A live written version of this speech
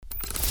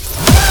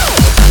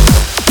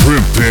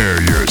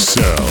Prepare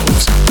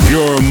yourselves.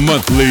 Your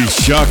monthly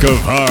shock of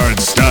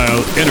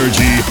hardstyle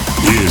energy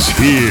is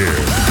here.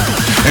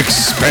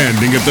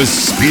 Expanding at the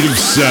speed of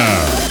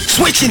sound.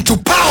 Switching to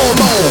power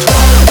mode.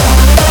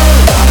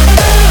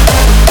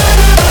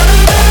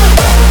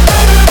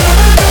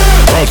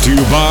 Brought to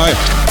you by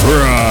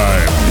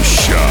Prime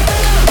Shock.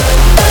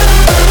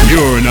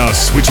 You're now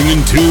switching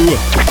into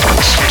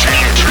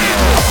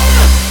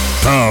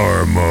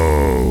Power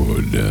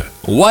Mode.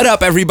 What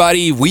up,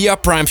 everybody? We are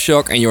Prime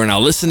Shock, and you're now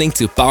listening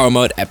to Power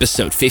Mode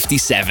episode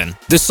 57.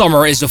 The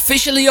summer is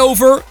officially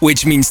over,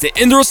 which means the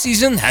indoor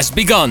season has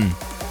begun.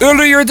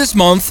 Earlier this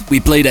month, we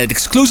played at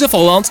Exclusive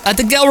Holland at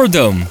the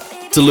Gelredome.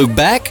 To look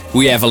back,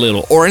 we have a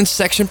little orange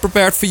section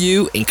prepared for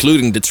you,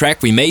 including the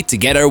track we made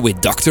together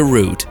with Dr.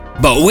 Rude.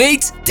 But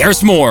wait,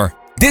 there's more!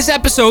 This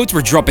episode,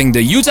 we're dropping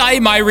the Utah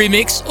AMI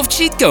remix of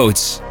Cheat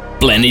Codes.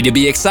 Plenty to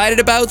be excited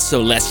about,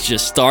 so let's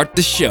just start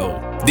the show.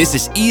 This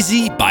is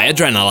Easy by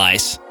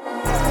Adrenalize.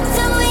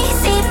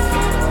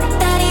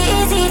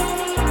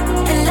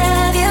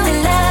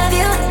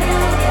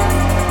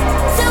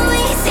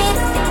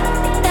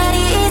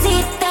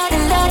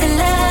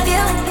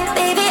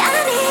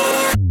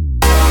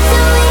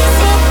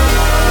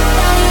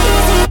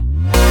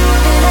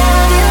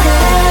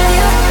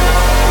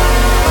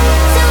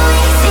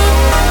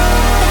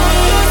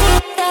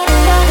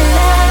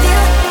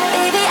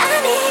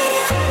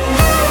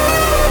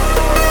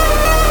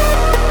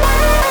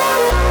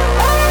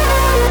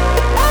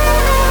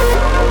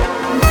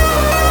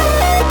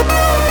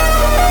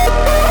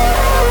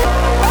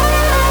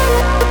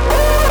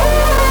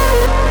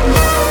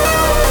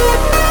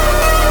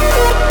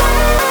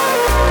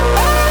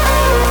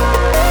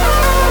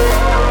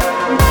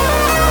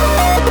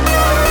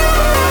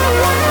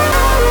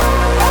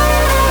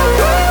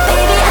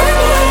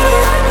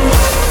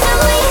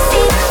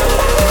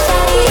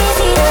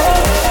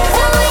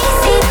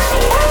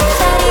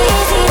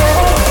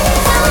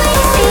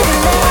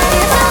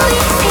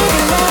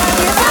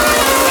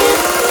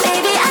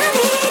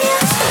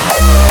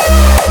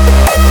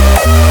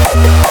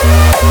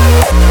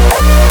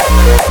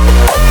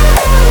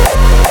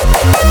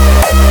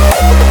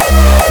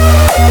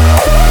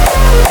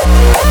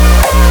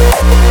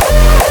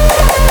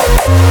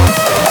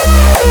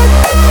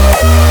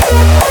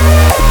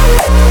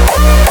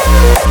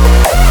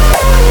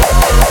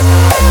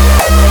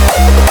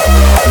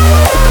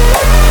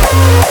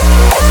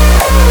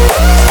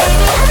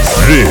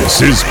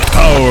 This is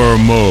Power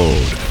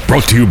Mode,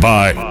 brought to you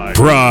by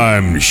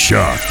Prime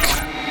Shock.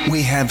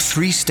 We have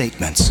three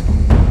statements.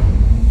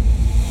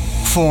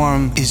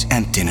 Form is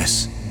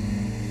emptiness.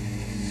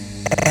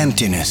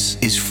 Emptiness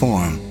is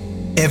form.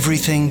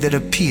 Everything that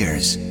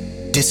appears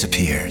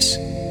disappears.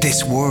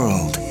 This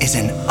world is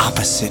an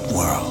opposite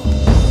world.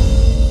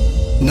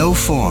 No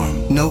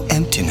form, no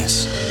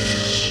emptiness.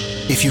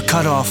 If you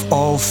cut off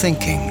all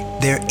thinking,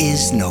 there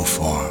is no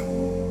form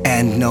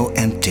and no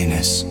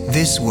emptiness.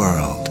 This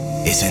world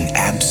is an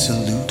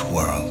absolute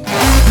world.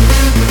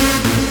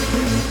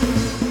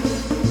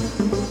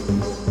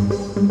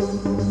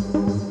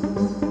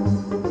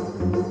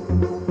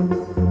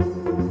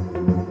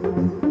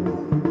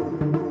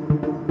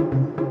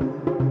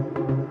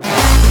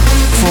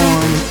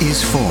 Form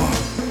is form.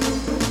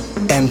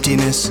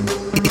 Emptiness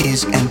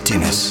is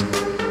emptiness.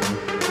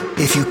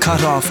 If you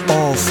cut off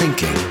all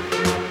thinking,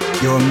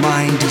 your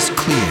mind is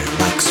clear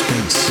like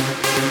space.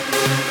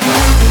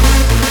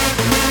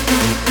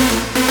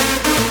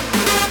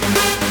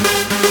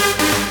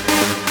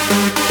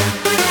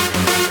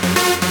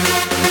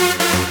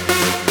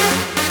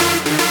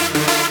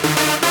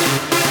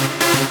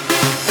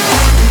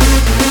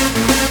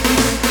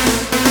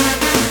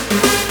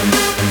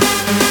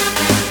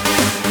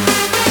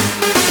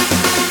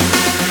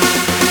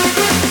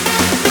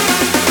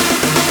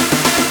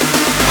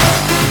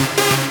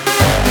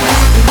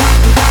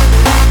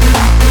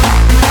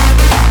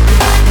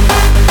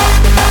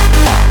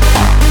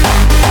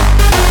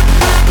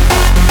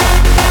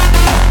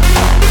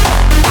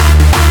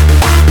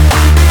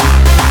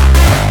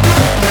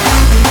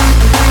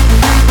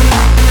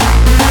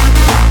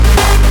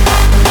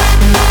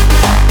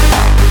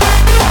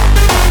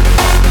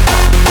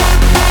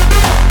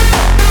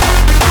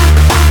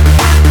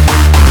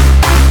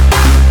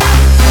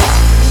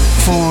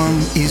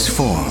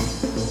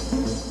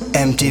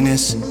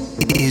 Emptiness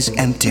is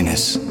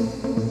emptiness.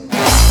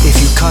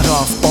 If you cut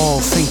off all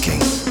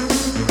thinking,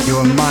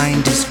 your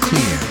mind is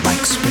clear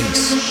like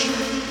space.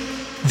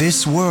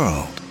 This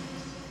world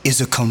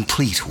is a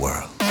complete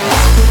world.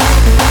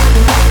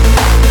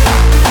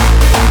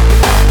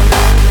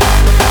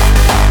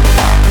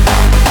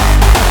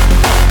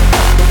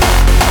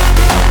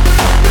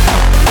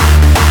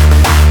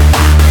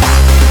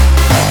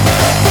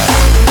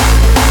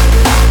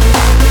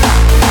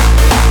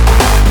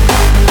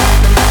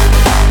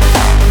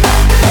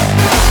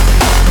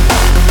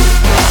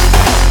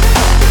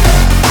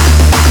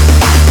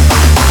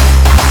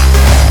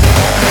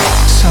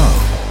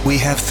 We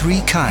have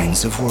three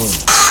kinds of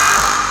worlds.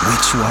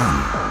 Which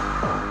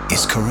one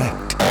is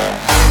correct?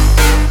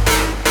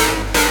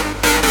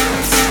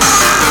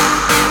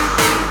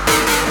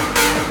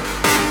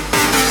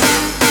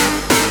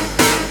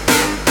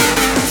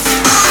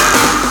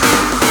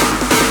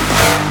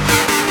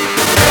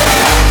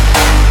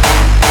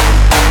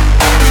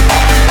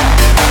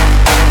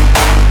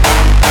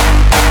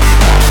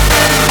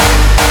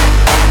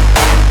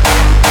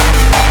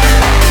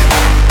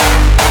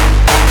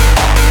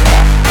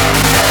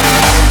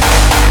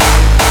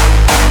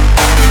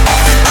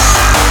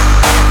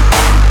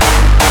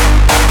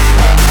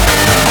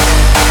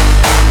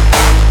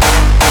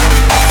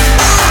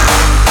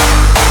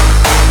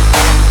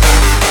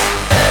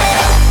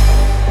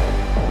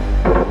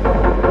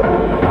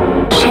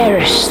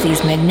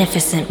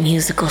 magnificent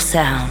musical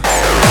sounds.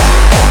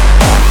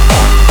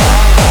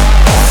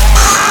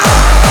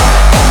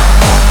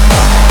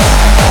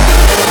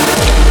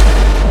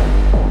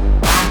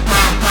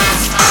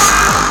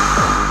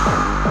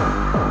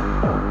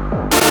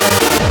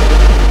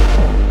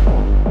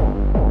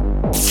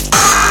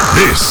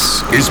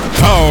 This is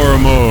Power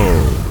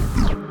Mode.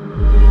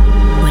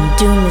 When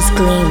doom is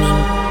gleaming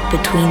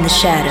between the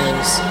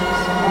shadows,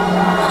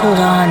 hold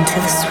on to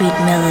the sweet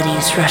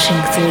melodies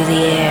rushing through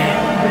the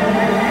air.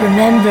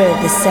 Remember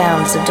the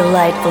sounds of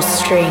delightful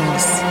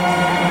strings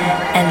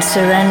and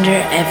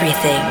surrender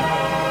everything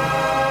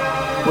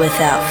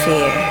without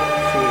fear.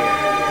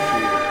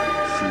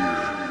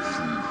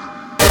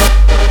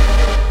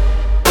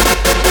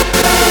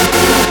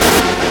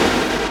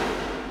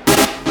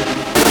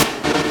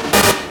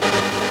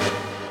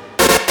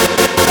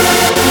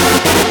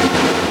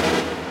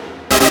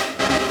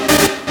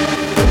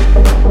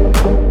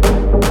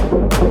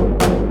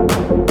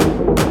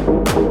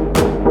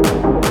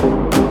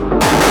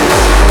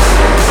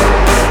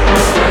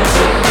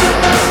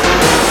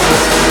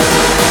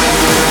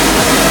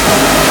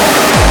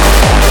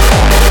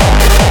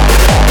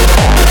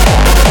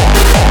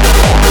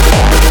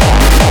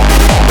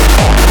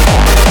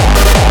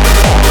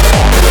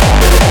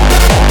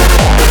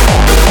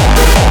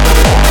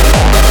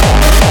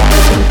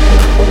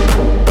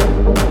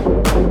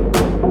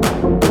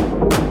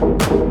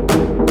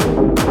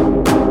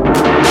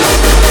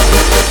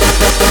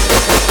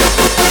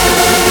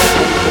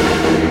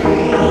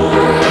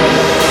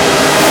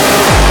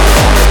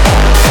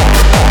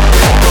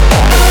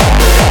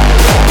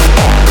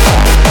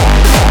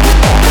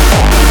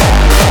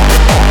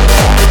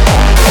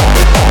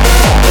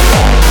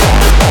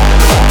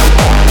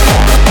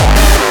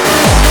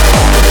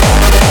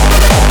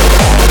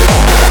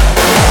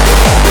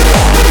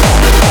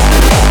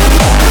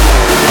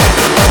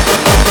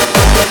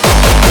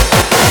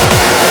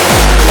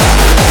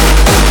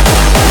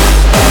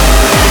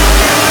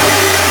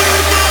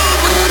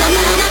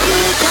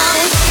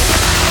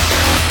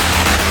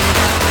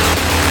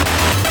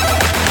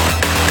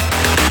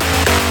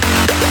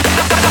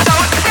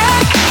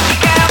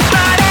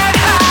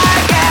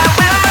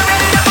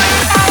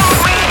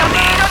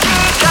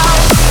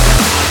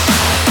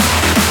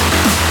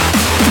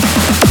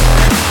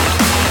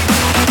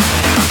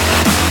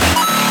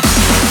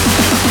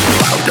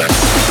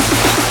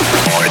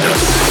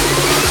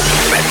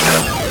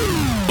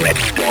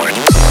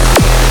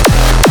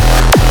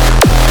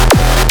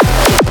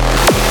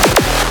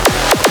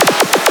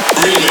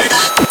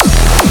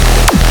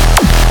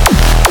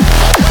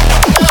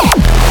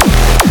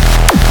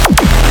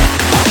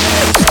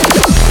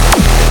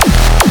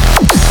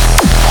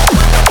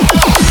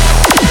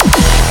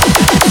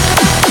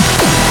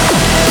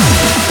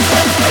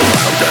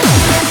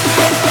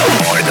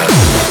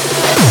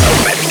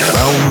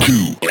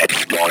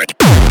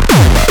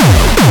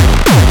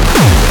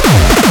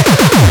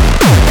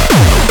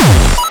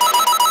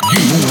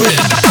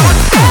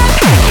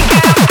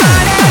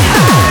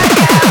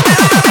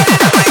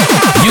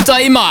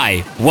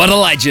 Imai, what a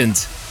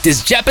legend.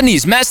 This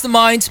Japanese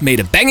mastermind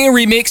made a banging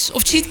remix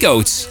of Cheat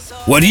Codes.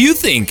 What do you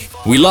think?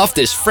 We love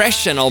this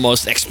fresh and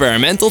almost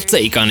experimental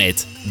take on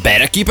it.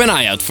 Better keep an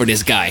eye out for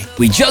this guy.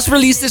 We just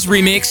released this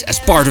remix as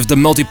part of the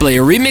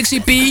Multiplayer Remix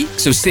EP,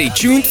 so stay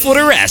tuned for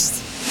the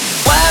rest.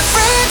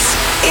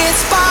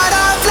 It's part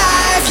of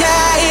life,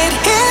 yeah, it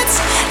hits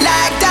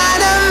like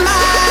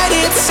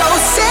dynamite. It's so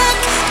sick,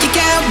 you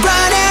can't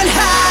run and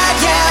hide,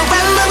 yeah.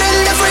 When we're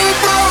in the freak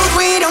mode,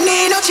 we don't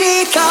need no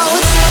cheat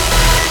codes.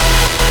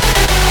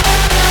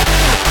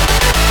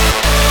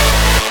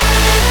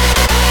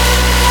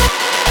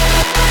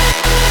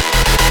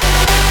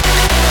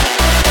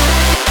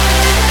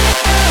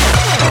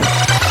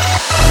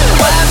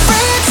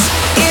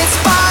 It's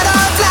part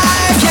of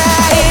life,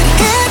 yeah, it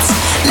hits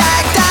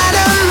like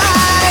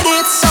dynamite.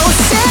 It's so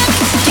sick,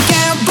 you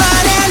can't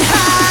run and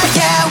hide,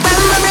 yeah. When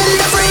we're in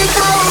the freak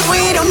mode,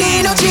 we don't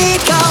need no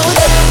cheat code.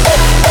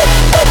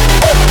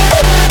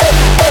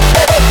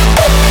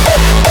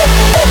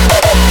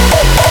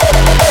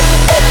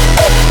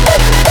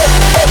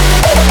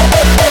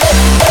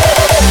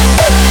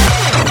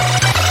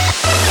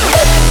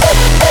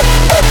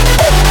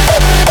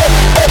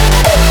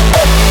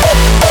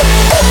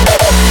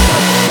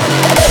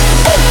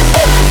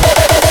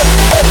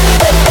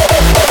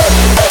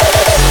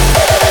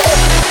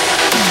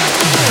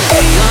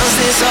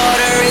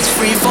 Disorder is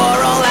free for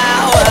all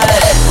hour.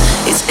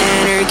 It's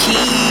anarchy.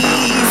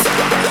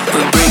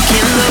 We're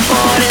breaking the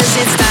borders.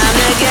 It's time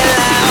to get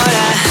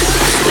louder.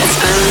 Let's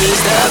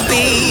unleash the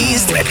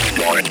beast. Let's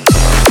start.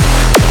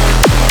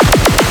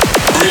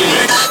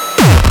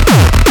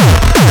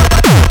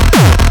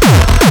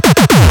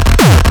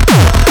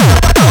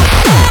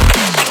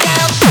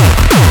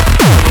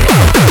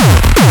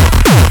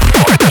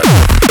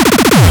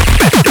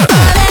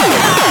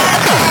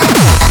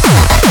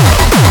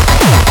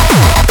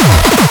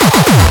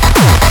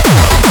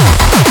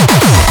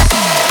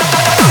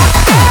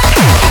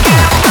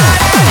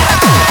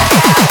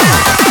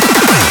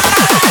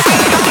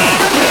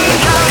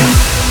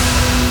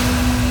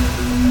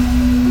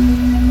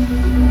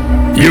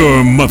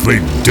 monthly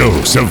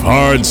dose of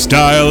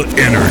hardstyle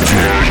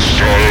energy.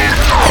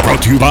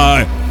 Brought to you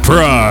by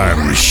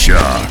Prime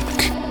Shock.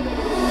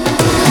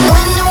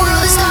 When the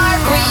world is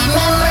dark,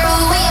 remember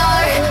who we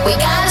are. We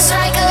gotta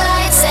strike a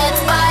light, set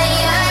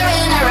fire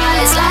in our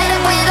eyes. Light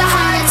up with our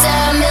hearts,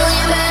 a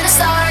million better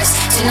stars.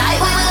 Tonight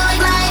we will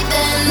ignite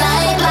the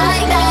night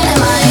like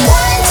dynamite.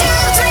 1, 2,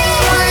 3,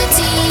 we're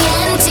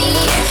TNT.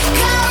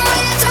 Come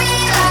with me,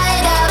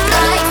 light up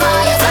like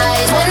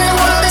fireflies. When the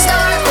world is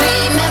dark,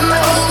 remember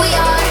who we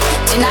are.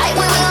 Tonight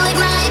we will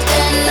ignite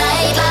the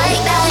night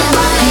like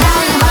dynamite.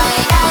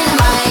 Dynamite,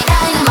 dynamite,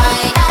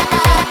 dynamite,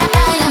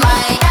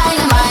 dynamite,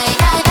 dynamite,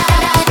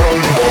 dynamite.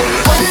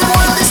 When the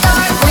world is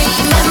dark,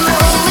 remember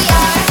who we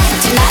are.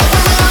 Tonight we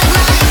will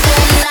ignite the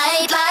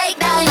night like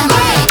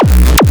dynamite.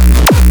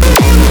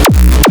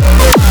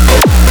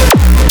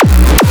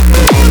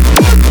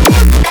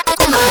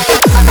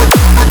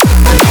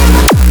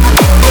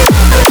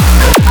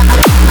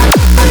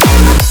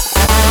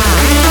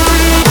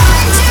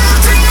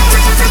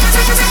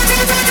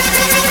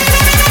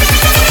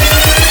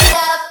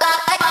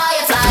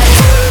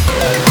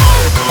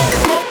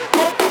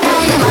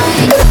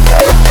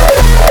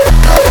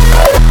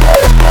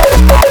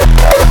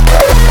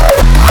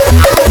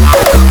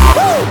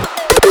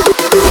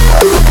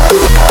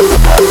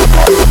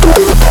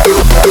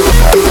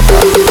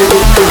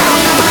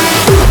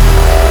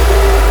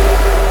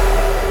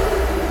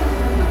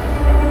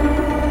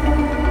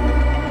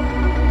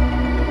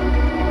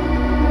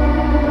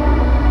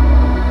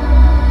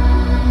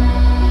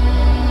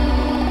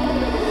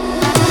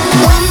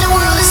 When the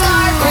world is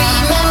dark,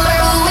 remember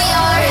who we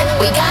are.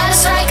 We gotta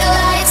strike a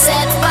light,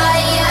 set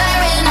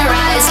fire in our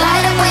eyes.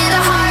 Light up with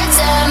our hearts,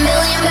 a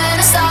million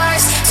better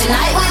stars.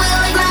 Tonight we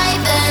will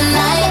ignite the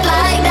night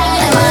like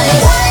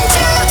dynamite. 1,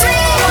 2, 3,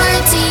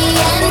 we're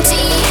TNT.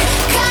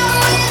 Come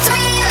with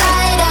me,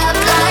 light up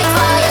like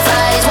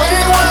fireflies. When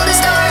the world is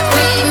dark,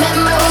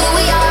 remember who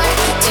we are.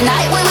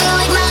 Tonight we will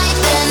ignite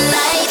the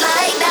night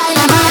like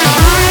dynamite.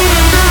 Night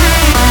like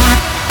dynamite.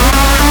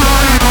 Night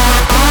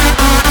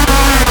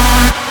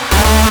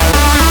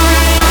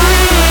like dynamite.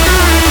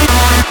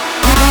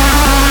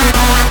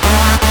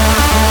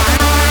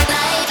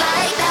 Night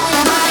like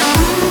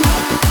dynamite.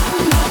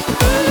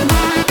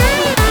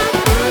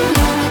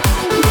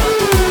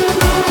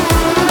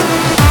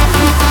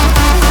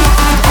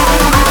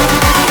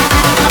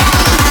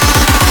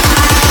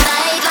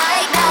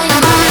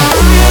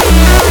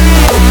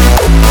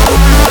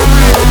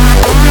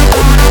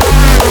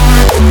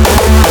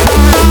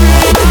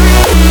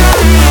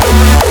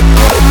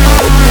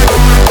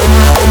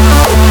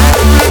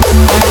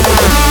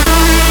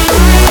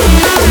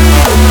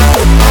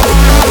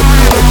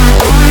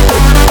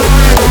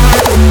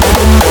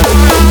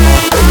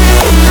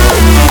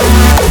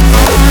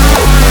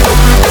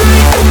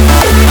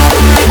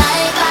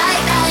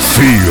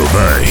 Feel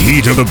the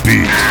heat of the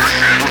beat.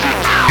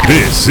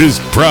 This is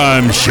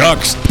Prime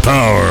Shock's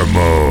Power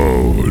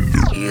Mode.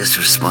 He is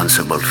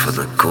responsible for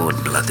the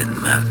cold-blooded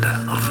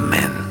murder of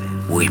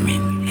men,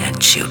 women, and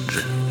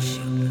children.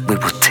 We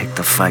will take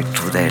the fight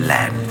to their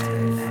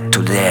land,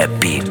 to their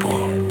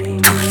people,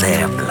 to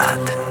their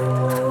blood.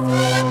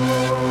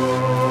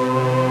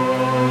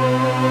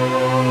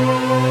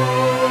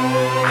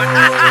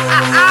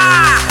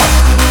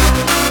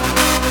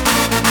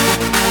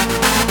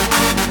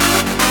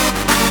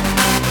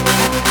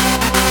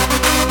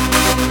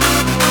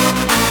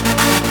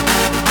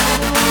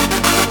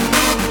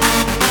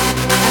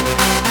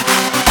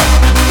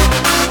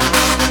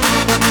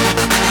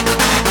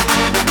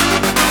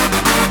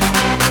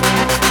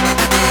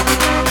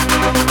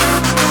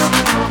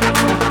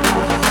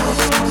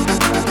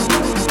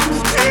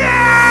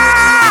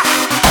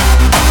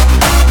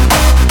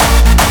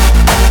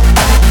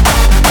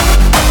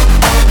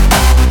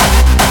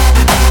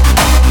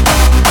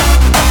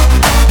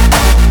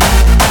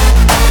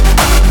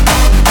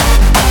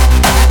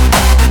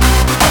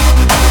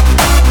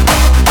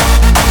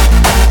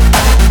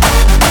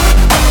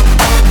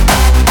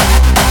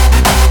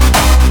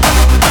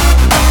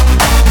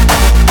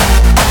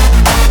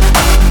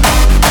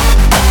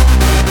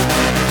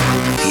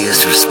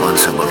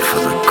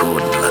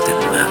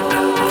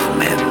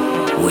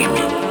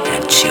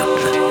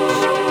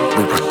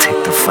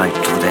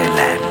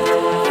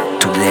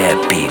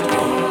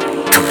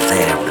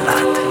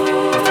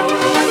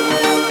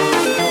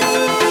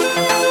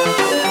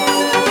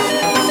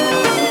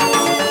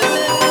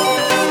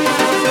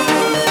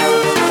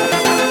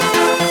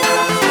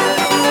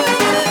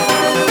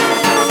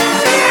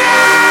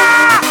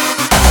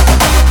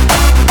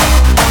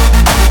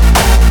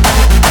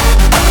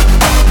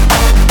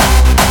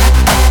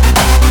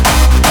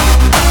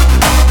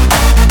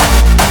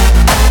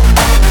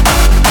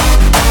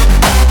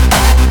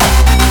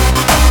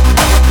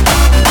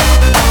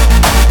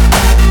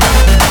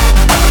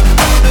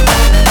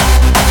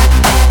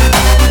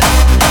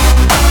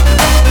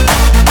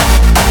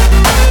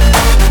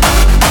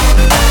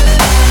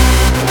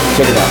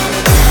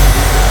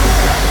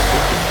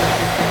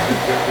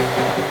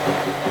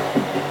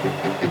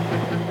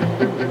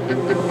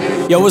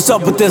 Yo, what's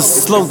up with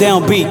this slow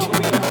down beat?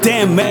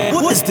 Damn, man,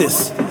 what is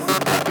this?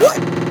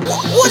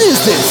 What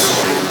is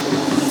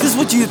this? Is this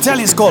what you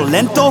Italians call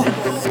lento?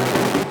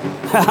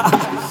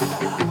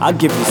 I'll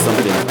give you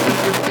something.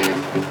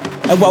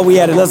 And while we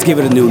at it, let's give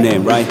it a new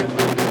name, right?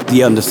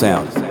 The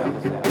Undersound.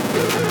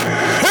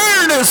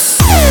 Hear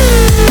this!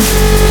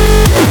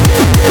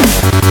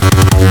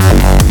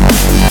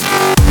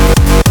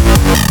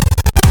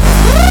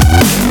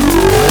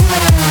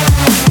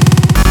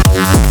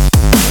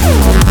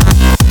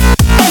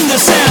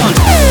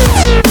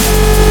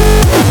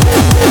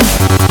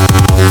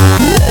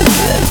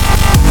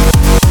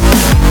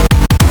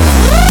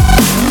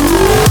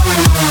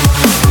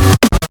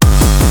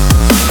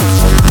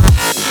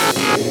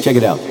 Check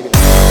it out.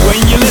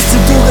 When you listen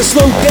to the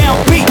slow down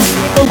beat,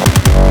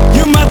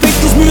 you might think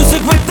this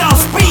music without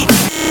speed.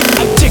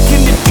 I'm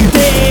checking if you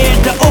dare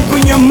to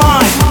open your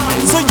mind,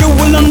 so you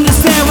will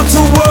understand what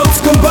two worlds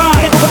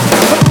combine.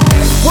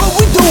 What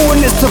we're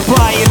doing is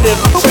supply a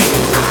little trick.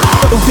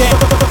 That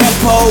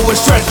tempo and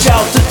stretch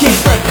out the kick.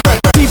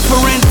 Deeper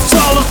and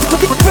taller,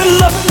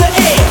 fill up the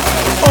air.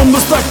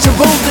 Almost like your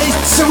old days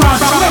surround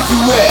you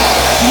everywhere.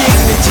 The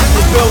energy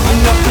is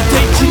building up, the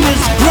tension is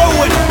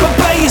growing.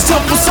 Prepare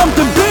yourself for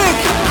something big,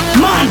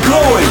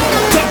 mind-blowing.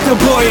 Take the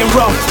boy and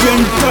rough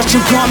and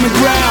touching common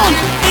ground.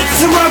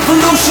 It's a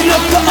revolution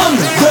of the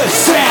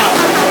undersound.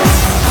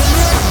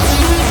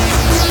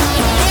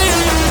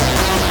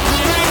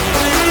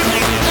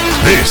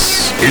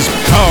 This is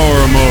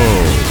Power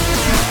Mode.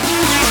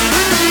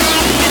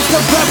 It's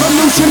the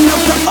revolution of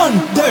the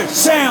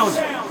undersound.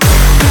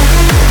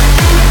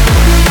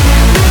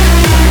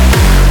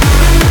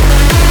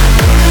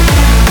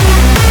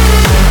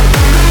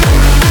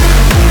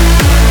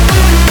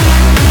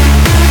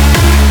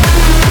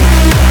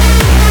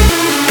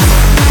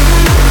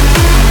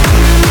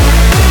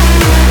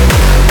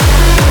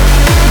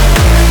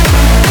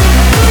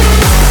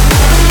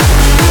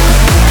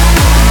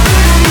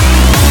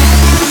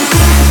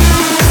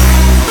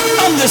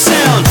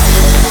 Undersound.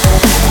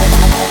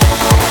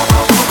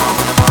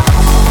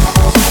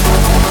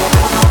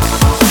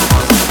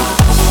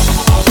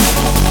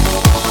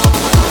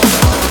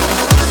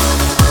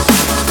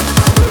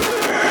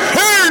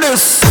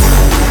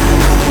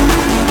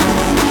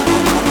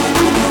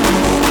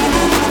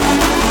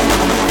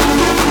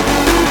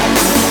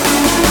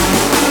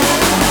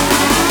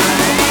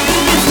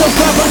 The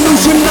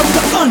revolution of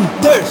the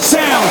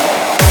undersound.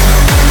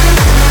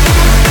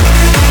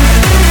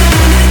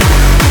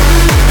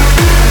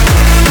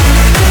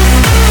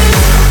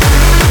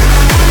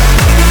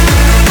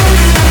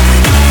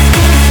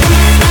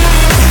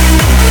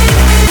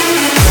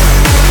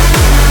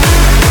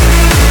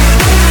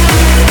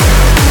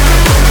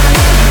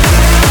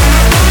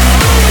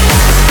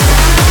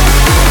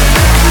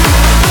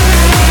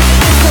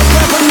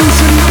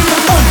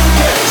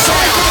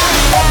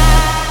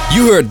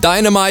 You heard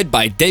Dynamite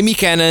by Demi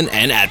Cannon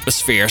and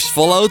Atmospheres,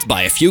 followed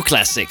by a few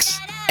classics.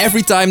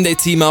 Every time they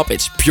team up,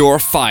 it's pure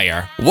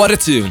fire. What a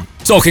tune.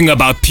 Talking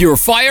about pure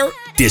fire,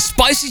 this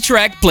spicy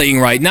track playing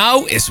right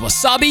now is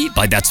Wasabi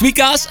by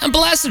Datsuikas and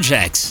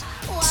Blasterjaxx.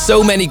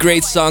 So many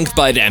great songs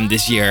by them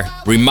this year.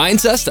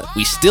 Reminds us that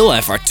we still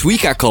have our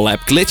Tweeka collab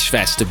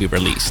Glitchfest to be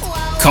released.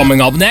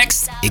 Coming up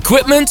next,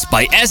 Equipment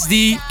by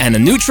SD and a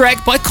new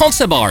track by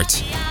Concept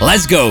Art.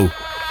 Let's go!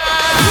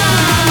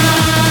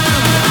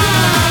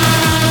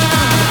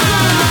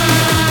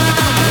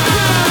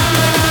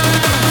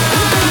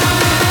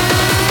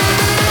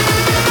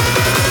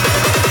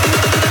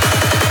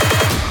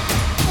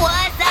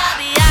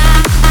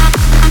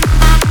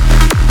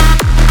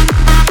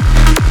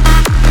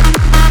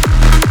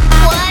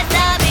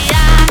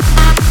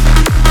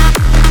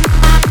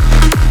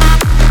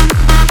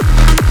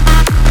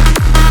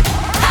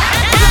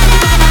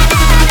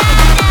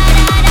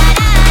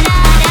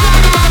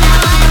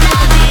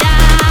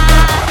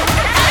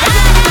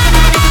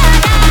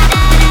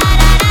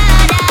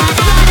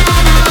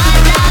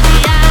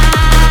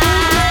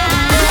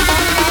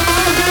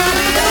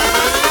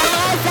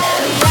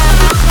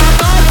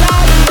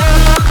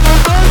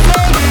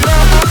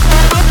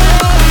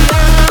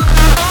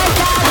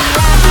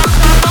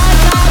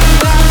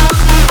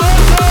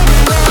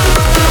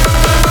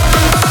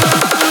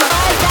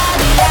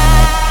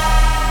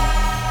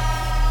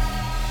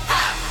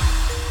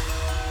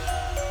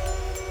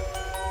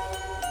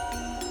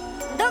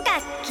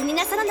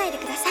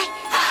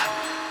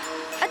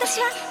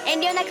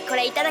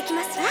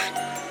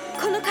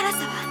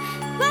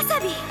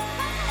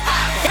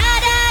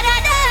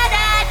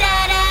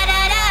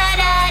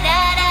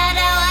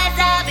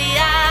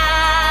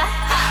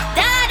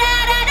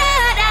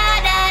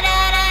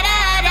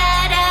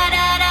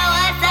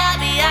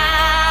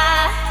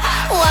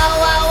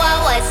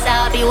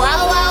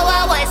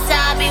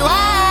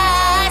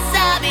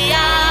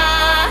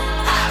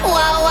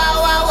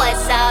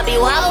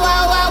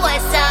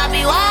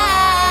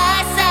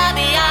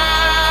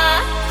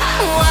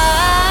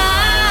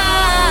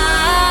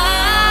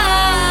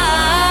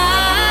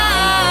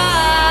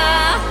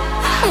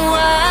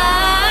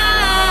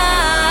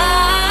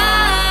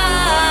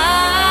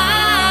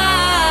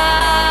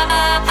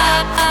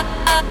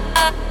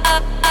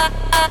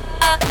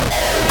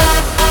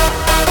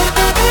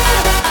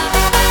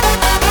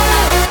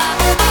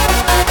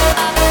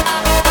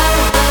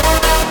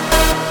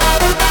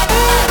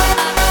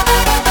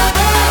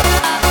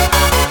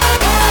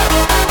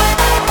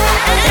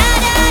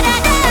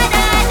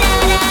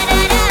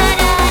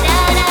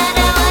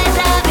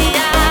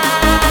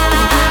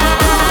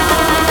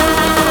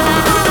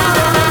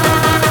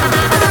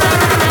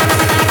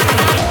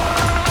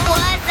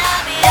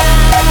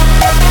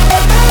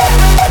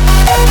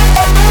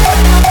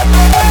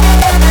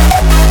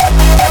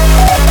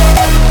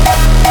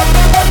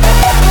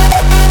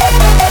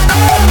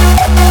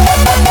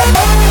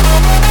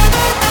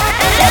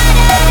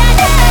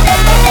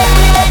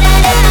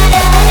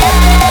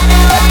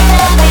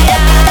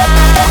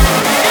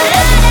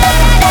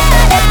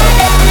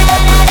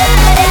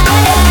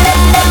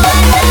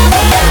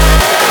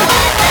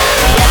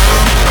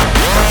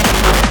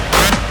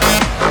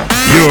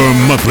 Your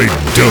monthly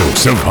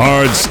dose of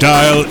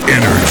hardstyle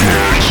energy.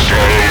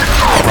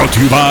 Brought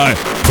to you by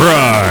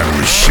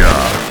Prime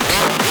Shock.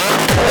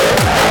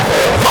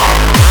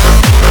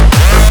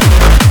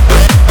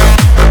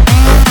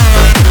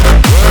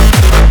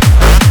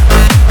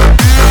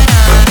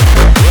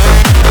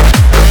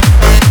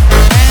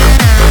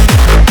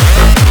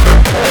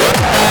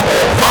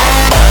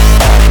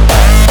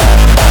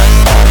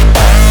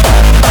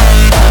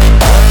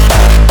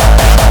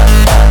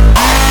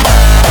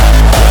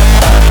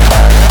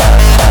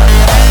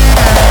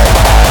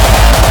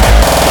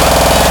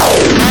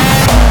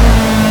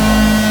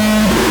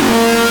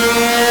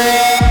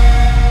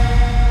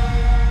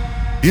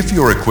 If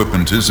your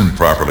equipment isn't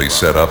properly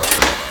set up,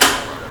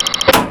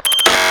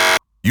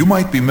 you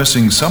might be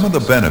missing some of the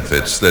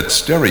benefits that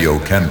stereo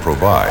can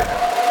provide.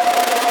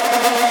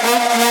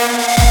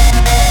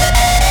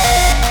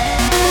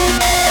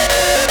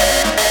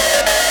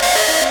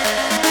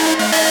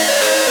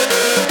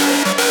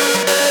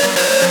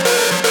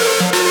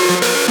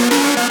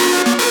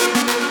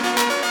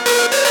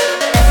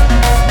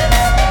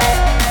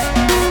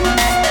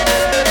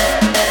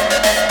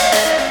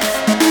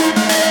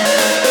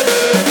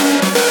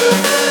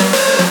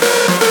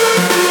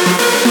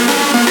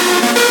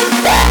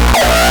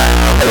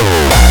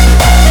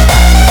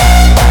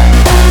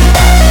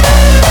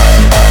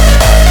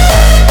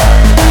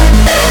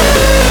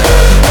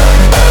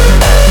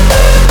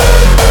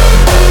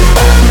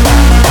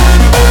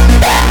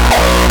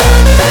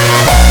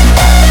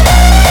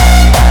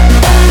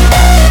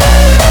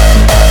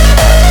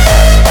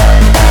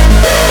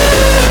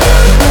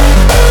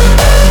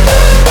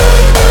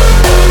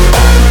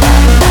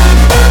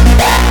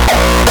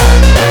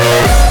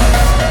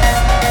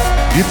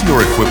 If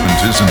your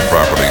equipment isn't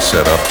properly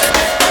set up,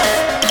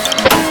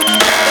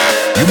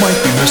 you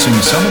might be missing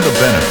some of the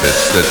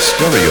benefits that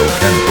stereo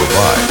can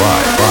provide.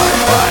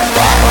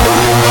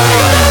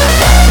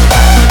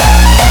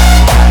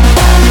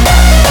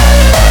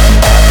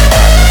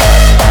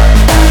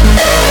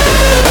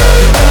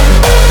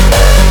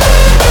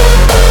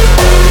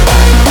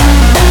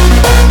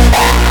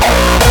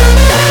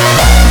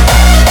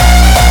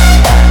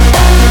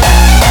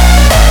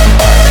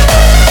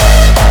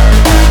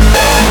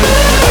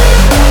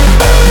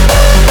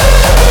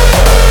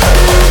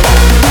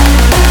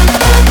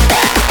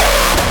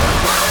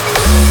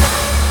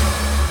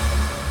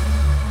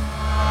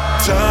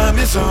 Time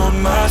is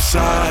on my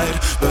side,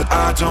 but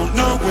I don't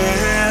know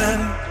when.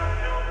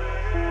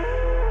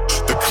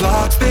 The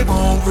clocks, they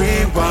won't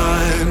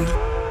rewind.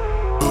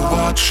 But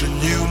watching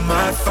you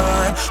might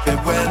find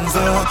that when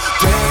the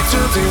day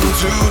turns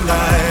into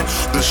night,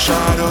 the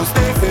shadows,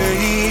 they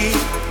fade.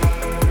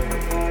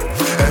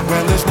 And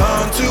when there's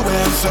none to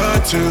answer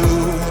to,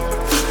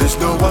 there's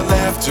no one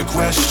left to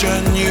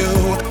question you.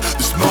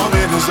 This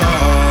moment is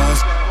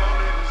ours.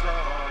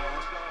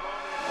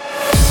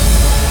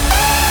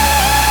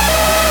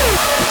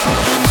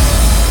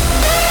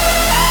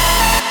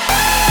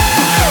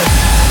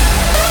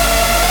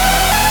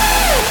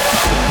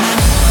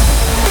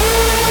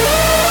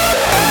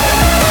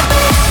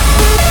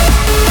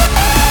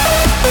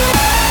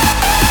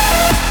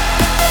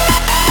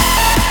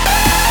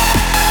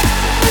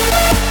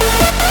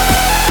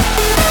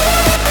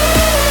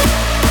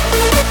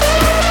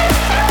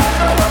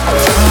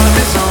 Time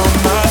is on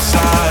my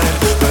side,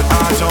 but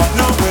I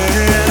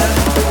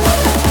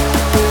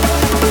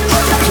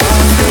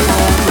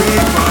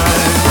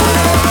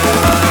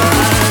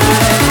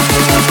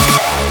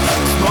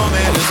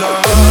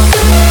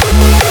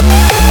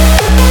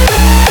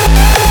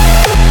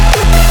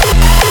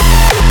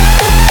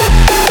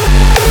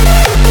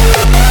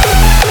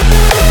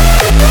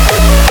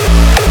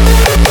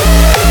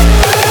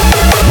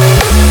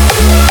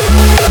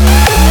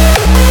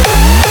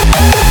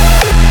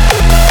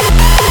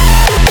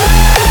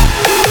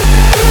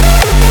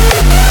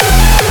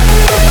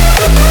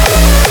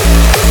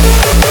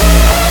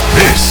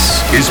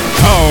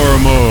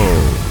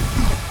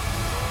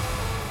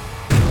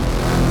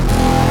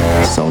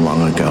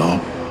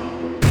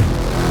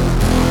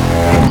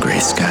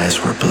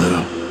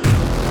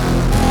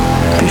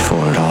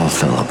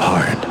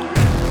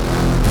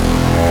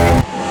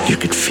You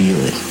could feel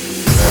it.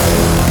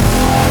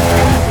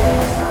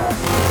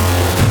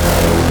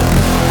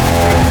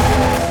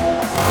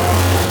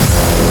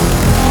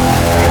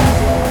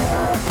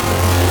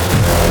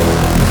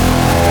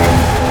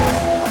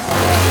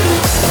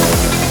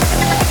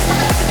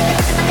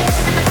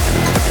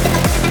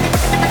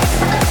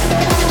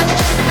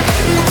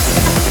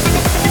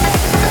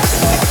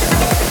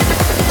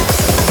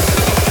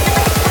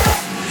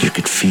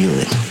 Feel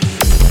it.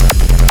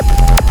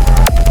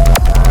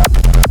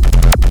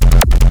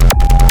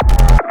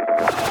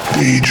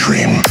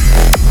 Daydream.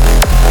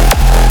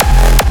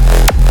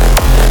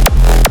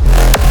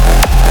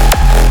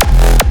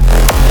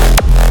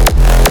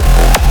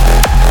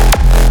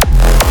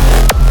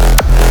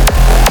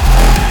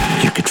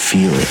 You could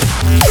feel it.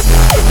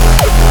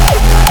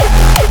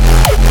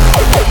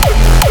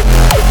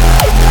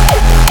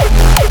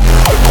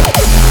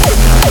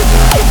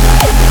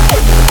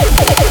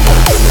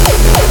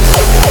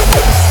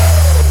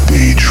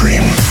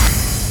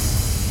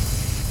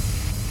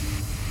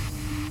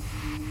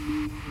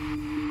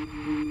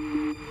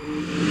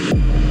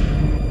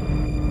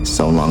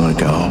 So long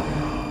ago,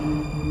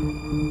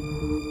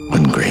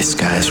 when gray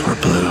skies were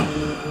blue,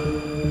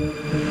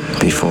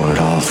 before it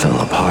all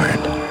fell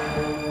apart,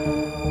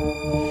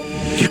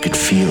 you could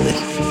feel it.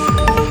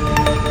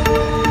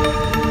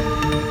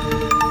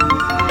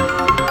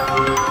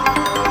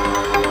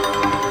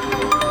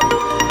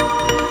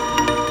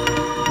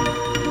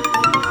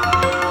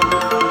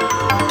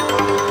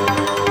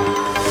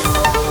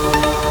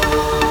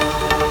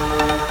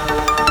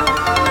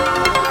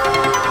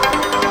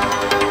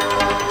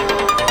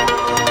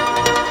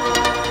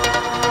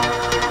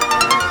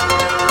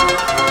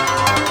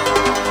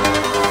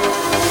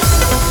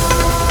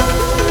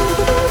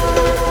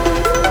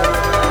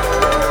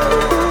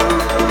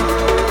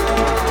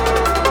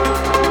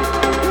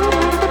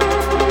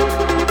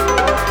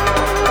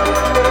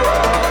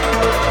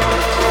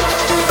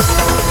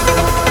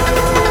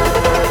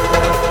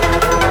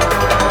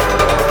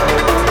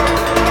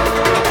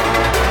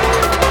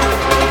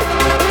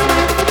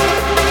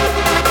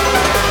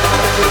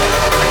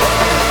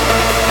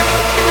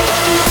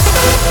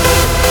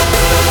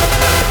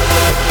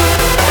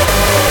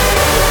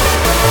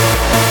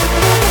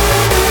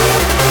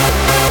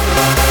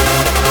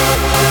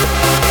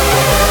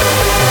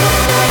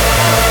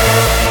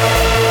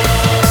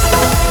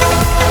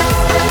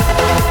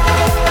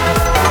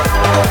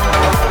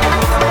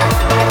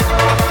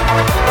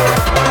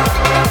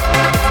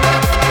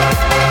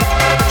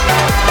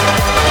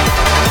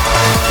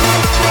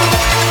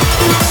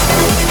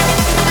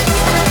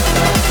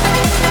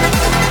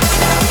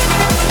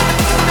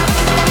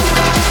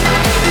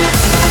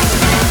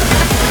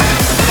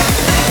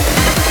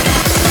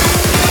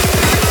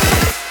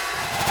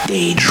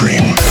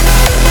 Daydream.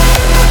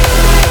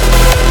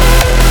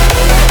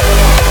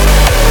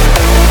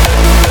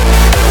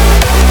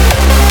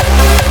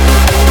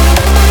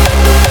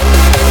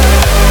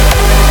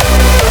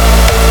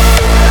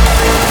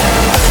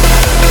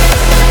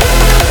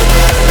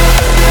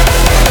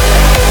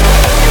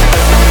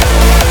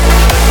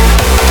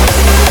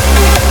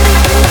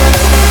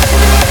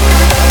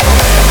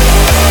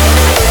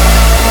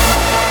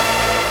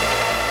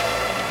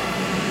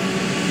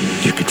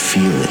 You could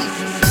feel it.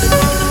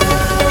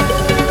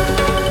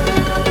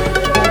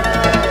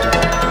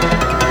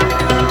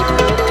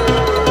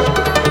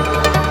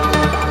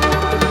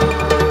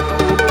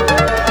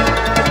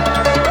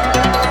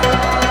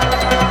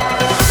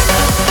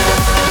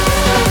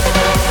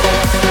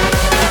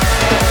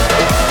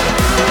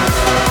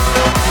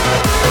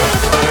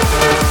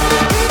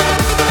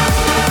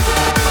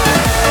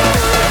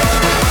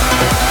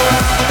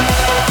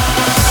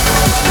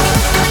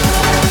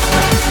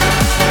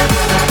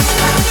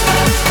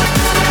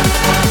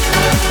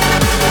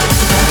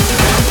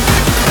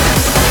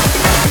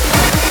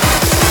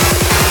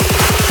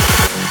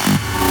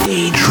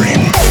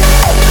 Daydream.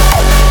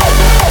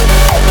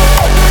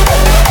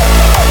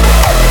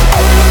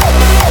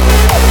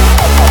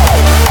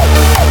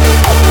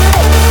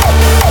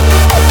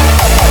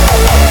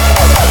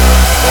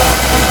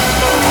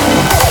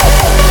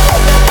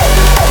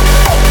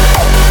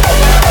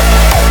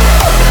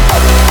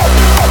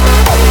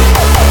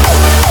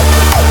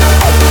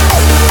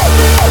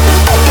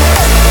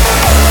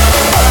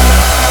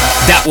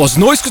 That was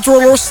Noise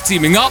Controllers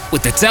teaming up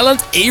with the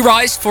talent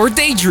A-Rise for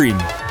Daydream.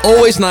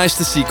 Always nice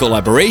to see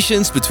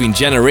collaborations between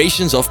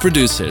generations of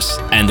producers,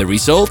 and the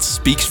result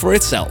speaks for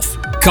itself.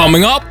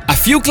 Coming up, a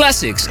few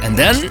classics, and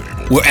then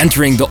we're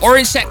entering the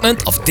orange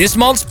segment of this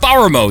month's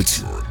Power Mode.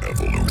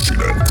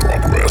 Evolution and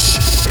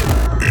progress.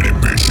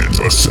 Inhibitions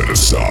are set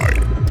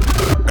aside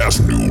as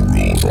new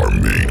rules are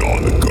made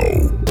on the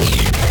go.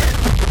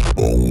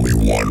 Only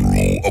one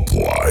rule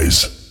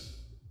applies.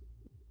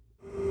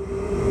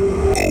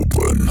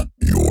 Open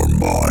your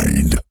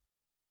mind.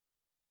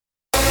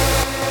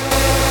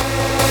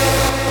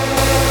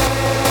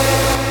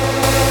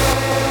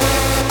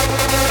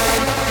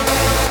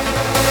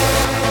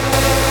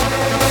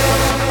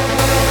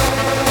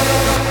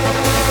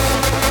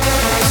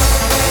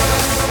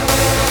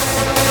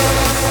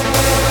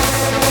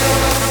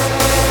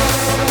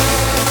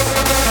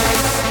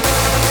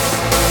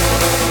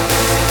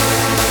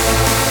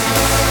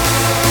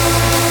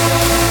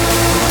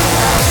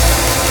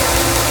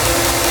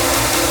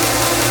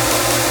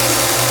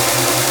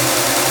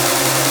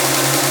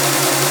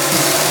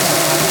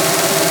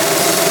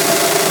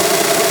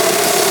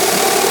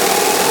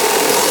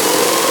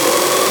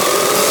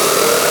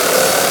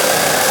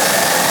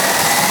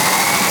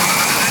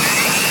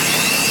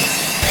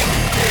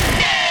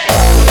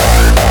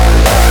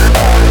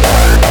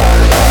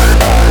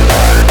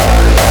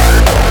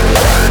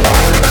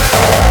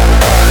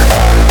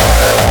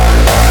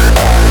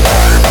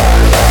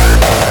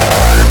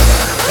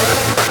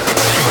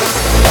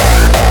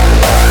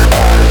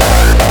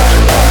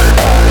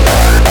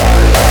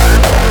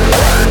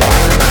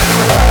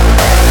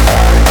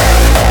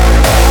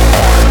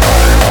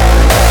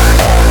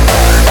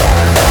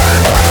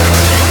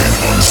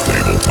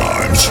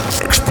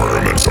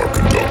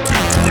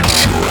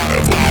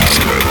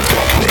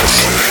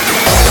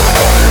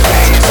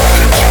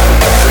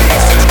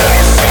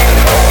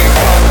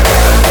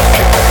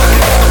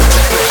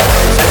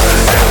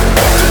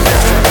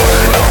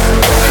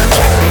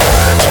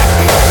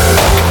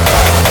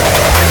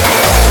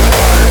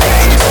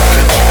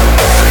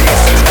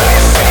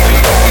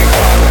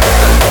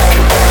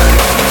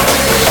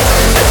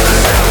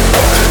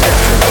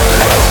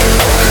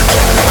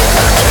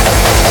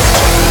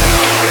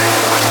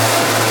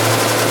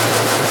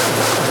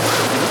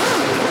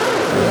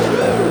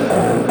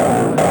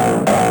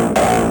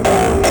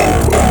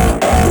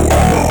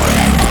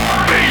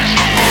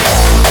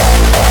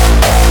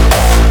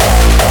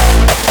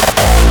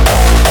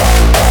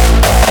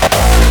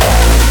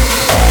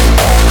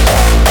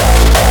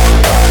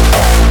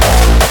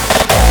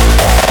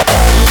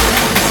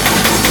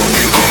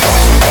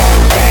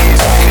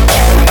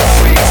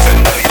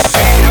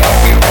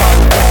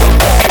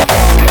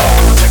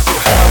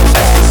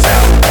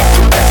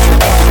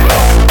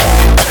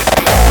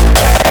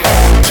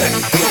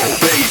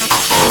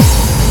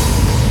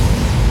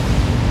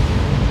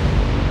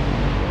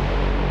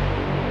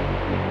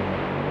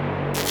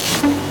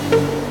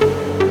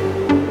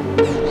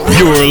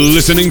 You're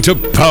listening to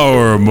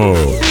Power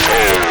Mode.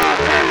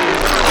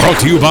 Brought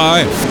to you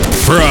by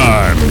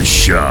Prime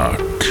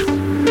Shock.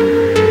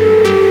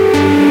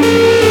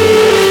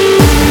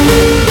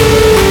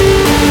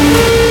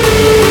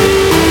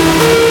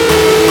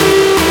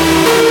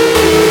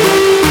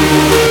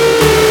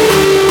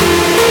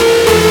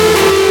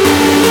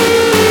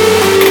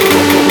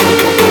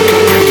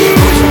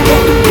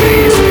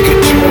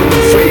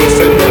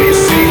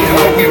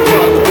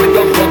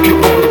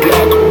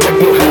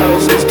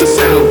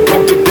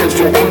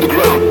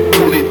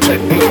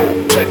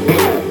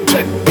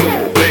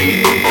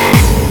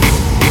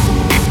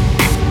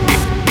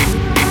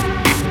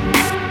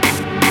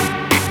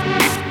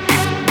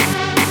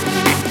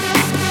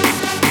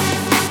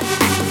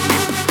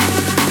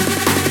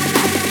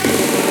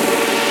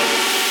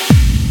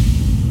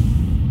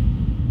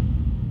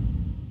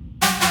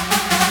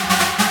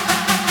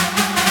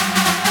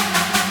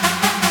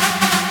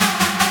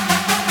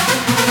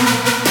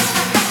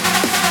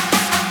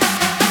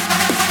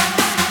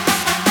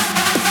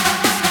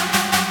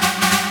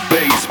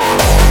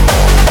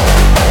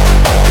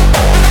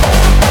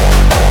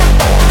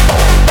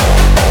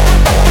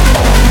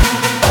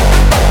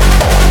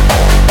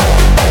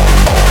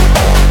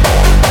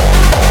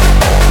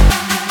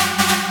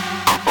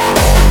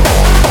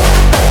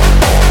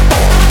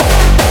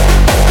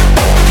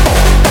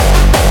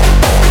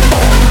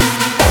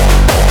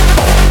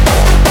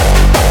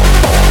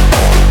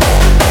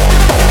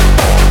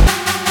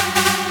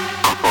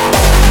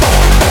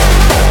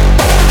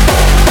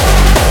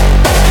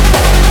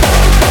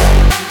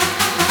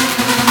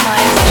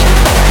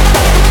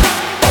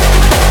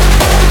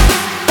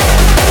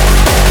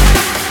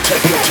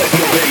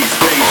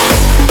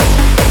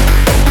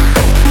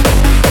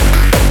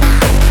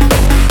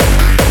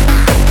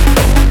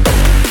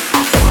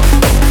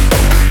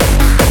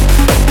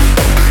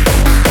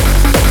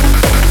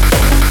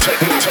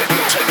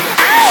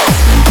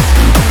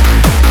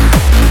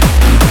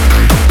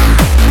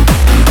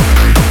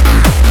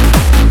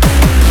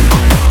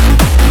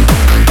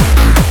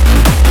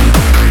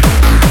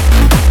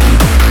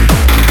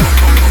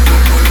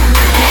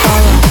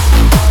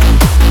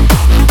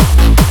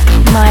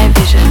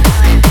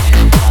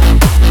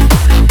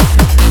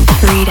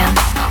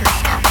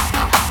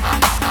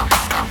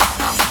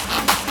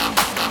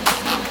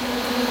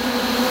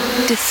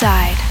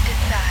 Decide.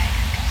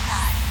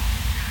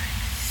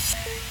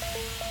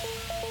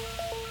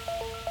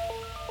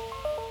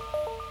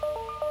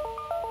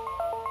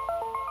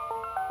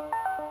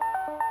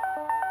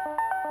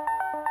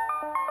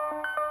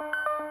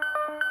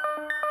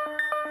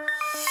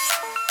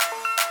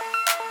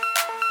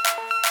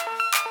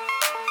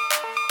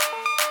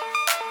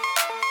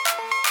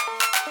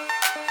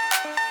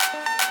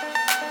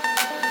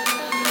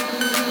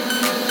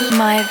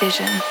 My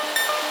vision.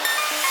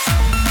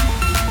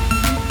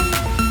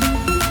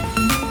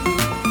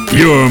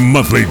 Your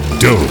monthly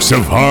dose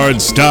of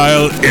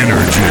hardstyle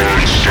energy.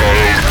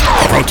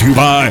 Brought to you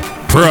by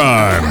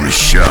Prime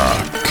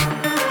Shock.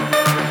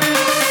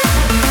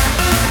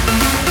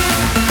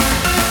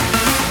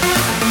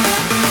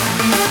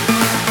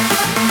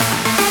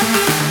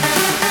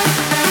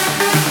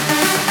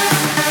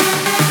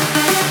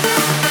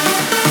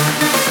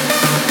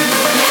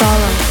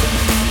 Follow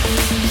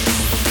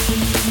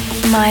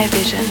my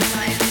vision.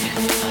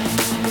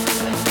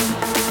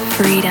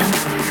 Freedom.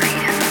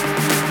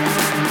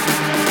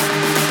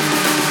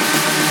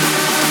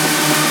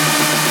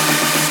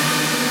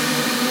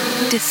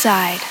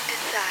 Decide.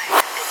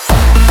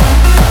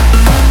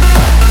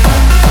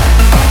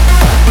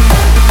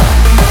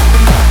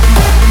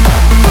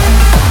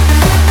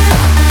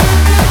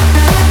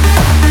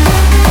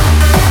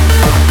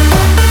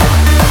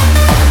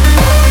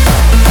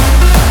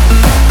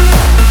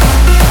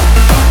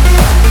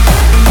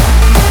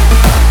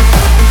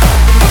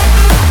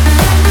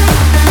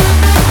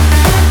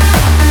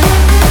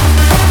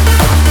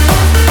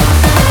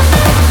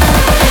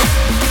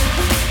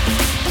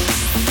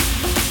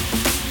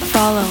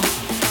 Follow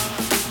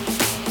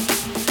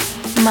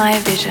my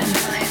vision.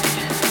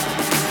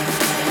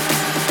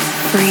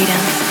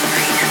 Freedom.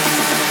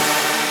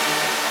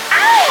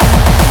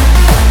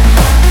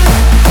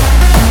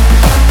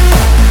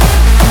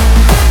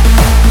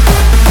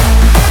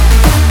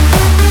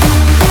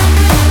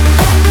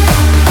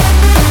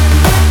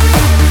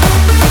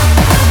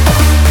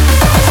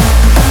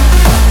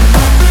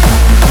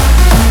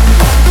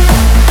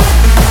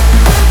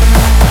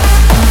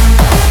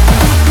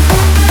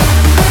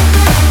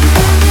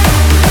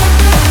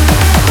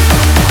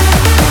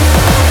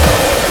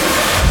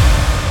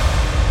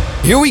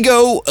 Here we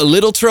go, a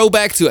little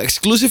throwback to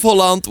Exclusive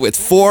Holland with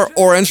 4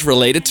 Orange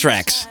related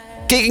tracks.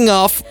 Kicking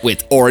off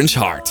with Orange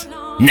Heart.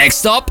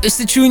 Next up is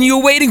the tune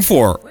you're waiting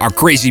for, our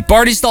crazy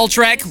party style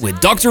track with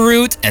Dr.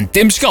 Root and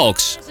Tim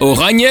Skulks,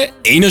 Oranje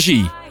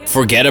Energie.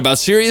 Forget about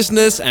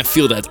seriousness and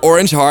feel that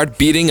orange heart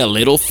beating a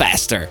little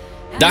faster.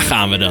 Daar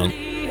gaan we dan.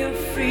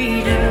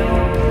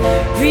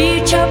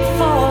 Reach up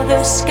for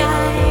the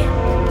sky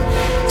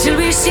till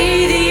we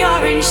see the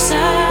orange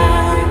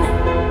sun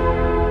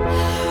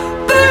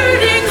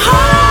burning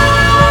hot.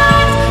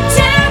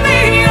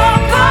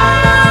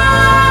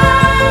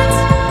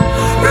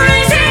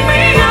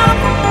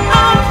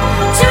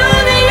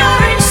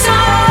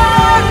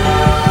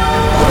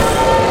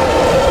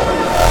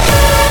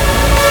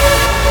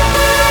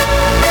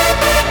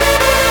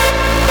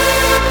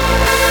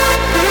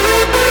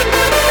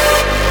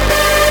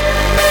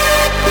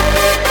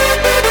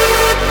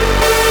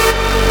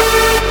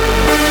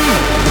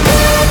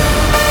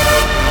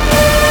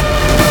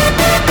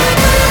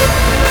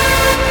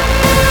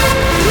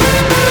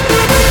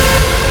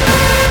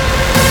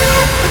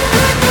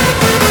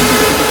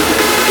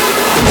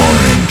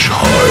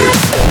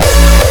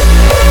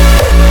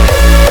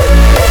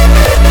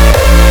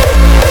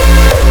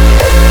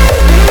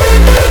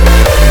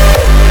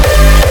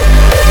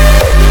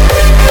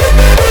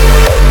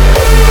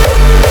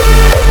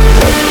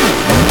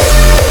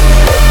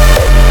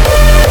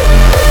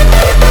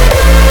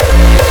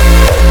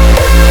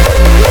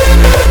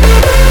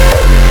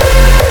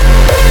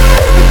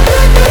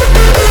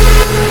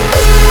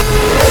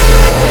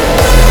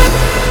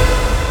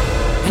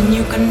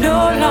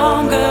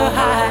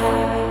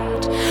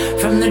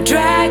 from the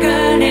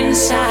dragon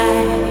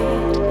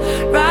inside.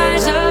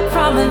 Rise up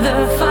from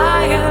the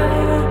fire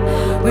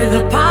with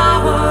the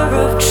power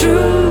of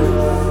truth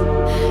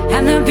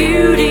and the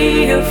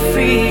beauty of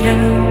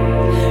freedom.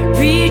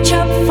 Reach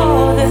up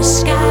for the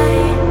sky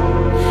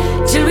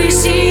till we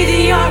see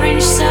the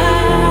orange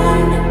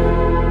sun.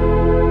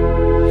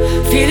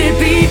 Feel it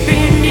beat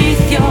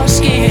beneath your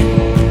skin.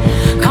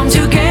 Come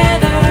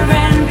together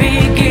and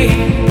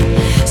begin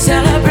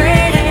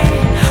celebrating.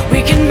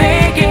 We can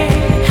make it.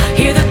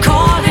 Hear the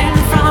calling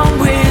from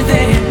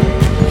within.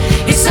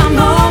 It's a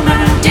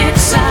moment,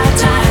 it's our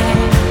time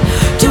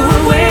to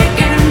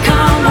awaken,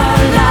 come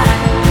alive.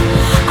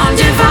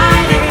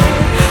 Undivided,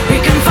 we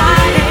can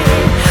fight it.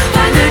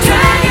 Find the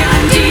dragon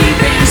deep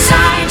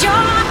inside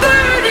your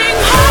burning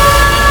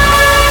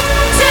heart.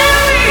 Tear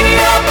me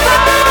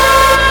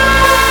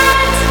apart.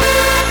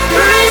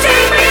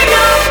 Raising me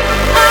up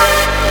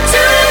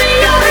to the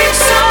orange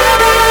sun.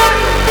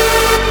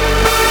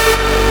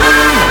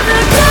 Out of the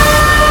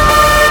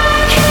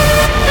dark,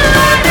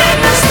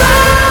 lighting a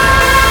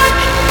spark.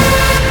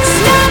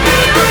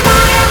 Standing on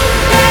fire,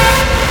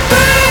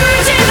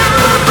 burns in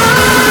our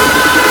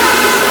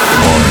hearts.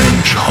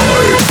 Orange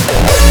Heart.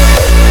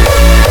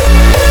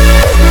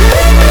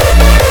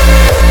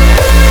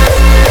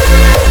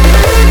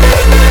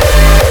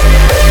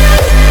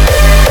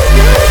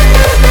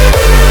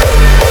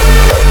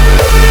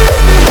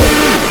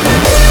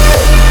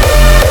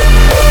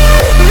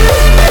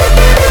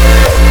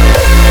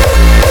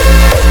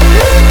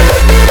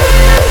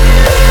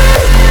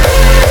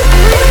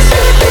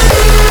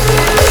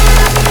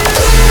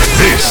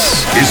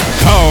 This is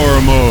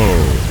Power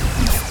Mode.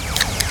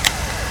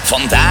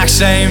 Vandaag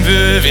zijn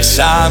we weer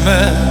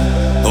samen,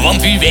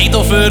 want wie weet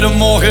of we er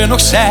morgen nog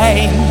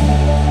zijn.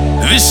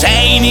 We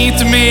zijn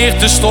niet meer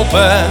te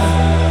stoppen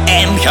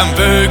en gaan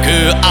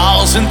beuken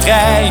als een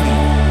trein.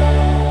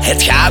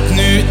 Het gaat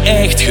nu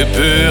echt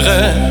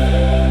gebeuren,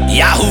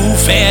 ja hoe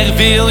ver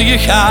wil je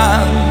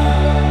gaan?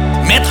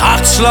 Met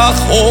hartslag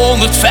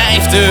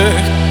 150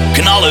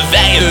 knallen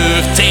wij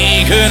er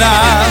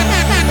tegenaan.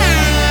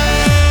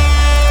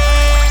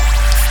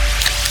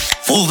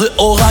 Voel de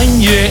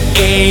oranje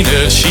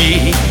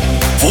energie,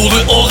 voel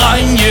de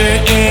oranje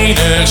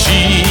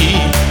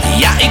energie.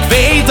 Ja, ik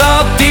weet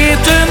dat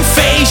dit een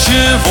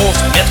feestje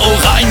wordt met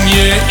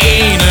oranje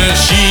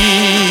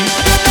energie.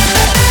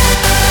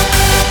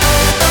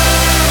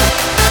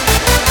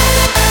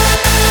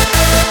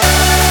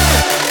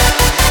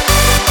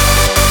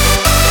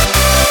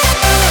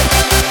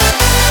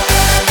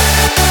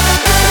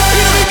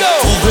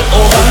 Voel de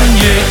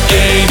oranje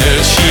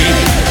energie,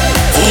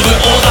 voel de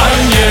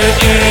oranje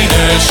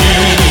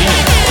energie.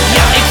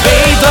 Ja, ik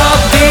weet dat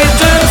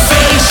dit een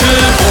feestje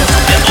wordt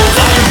met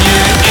oranje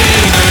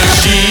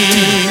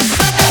energie.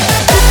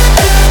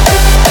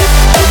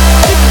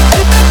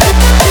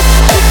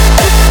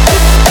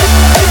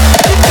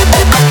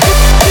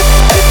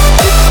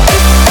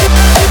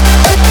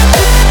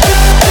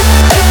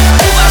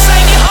 Waar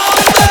zijn die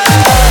handen?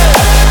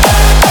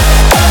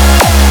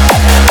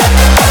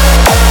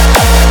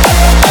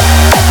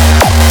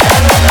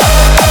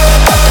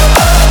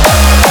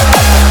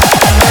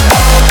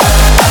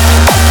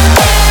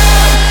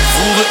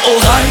 Voel de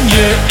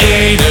oranje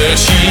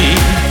energie,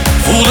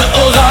 voel de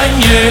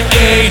oranje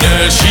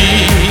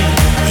energie.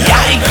 Ja,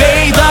 ik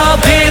weet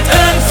dat dit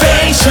een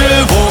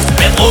feestje wordt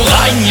met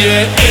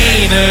oranje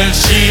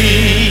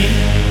energie.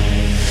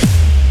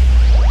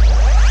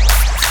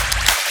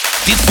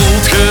 Dit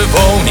voelt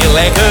gewoon heel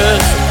lekker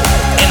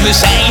en we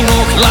zijn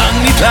nog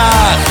lang niet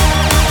klaar.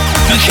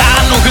 We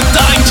gaan nog een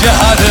tandje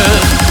harder,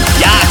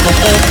 ja kom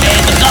op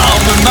en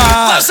ram me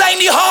maar. Waar zijn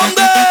die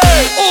handen?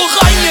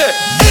 Oranje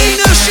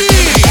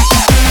energie.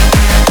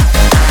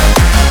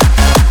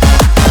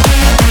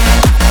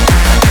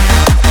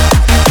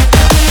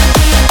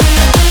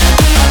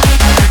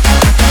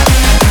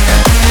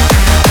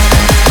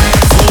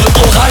 Voel de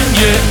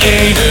oranje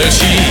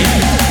energie,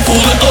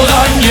 voel de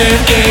oranje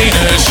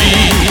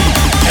energie.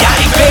 Ja,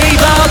 ik weet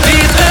dat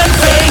dit een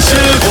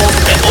feestje wordt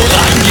met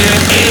oranje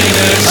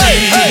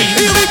energie. Hey,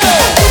 here we go!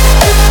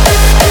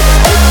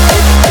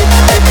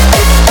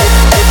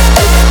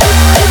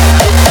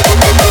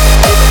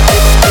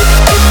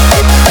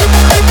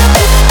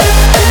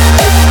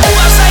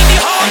 Waar zijn die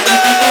handen?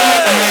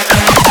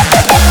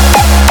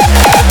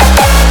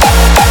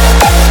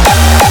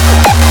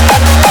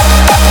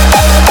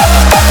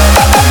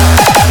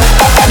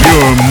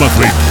 Your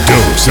monthly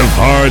dose of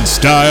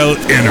hardstyle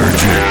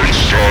energy.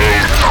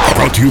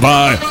 Brought to you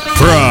by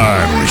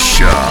Prime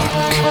Shock.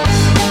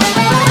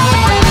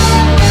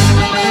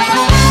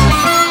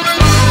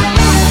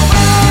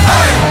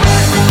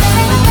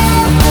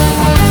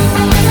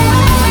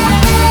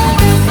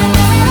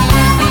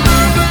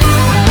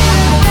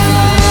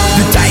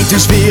 De tijd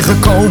is weer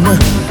gekomen,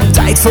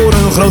 tijd voor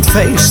een groot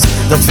feest.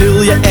 Dat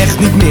wil je echt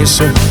niet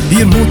missen,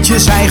 hier moet je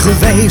zijn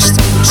geweest.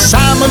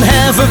 Samen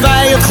heffen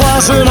wij het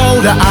glas, een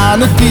ode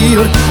aan het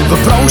bier. We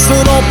proosten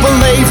op een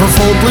leven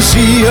vol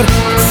plezier.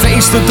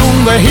 Feesten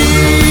doen we hier.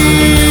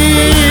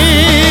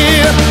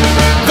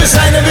 We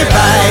zijn er weer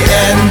bij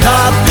en dan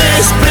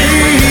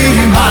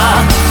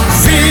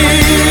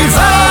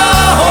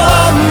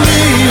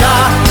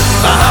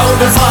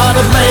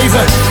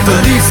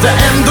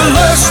liefde en de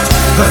lust.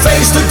 We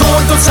feesten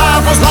door tot 's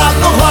avonds laat,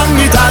 nog lang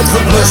niet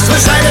uitgeblust. We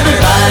zijn er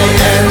weer bij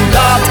en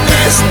dat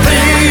is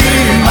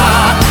prima.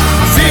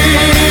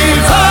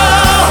 Viva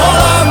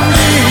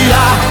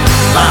Hollandia.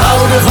 We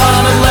houden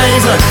van het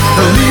leven,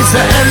 de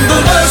liefde en de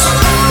lust.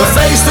 We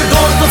feesten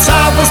door tot 's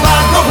avonds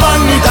laat, nog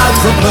lang niet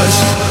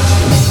uitgeblust.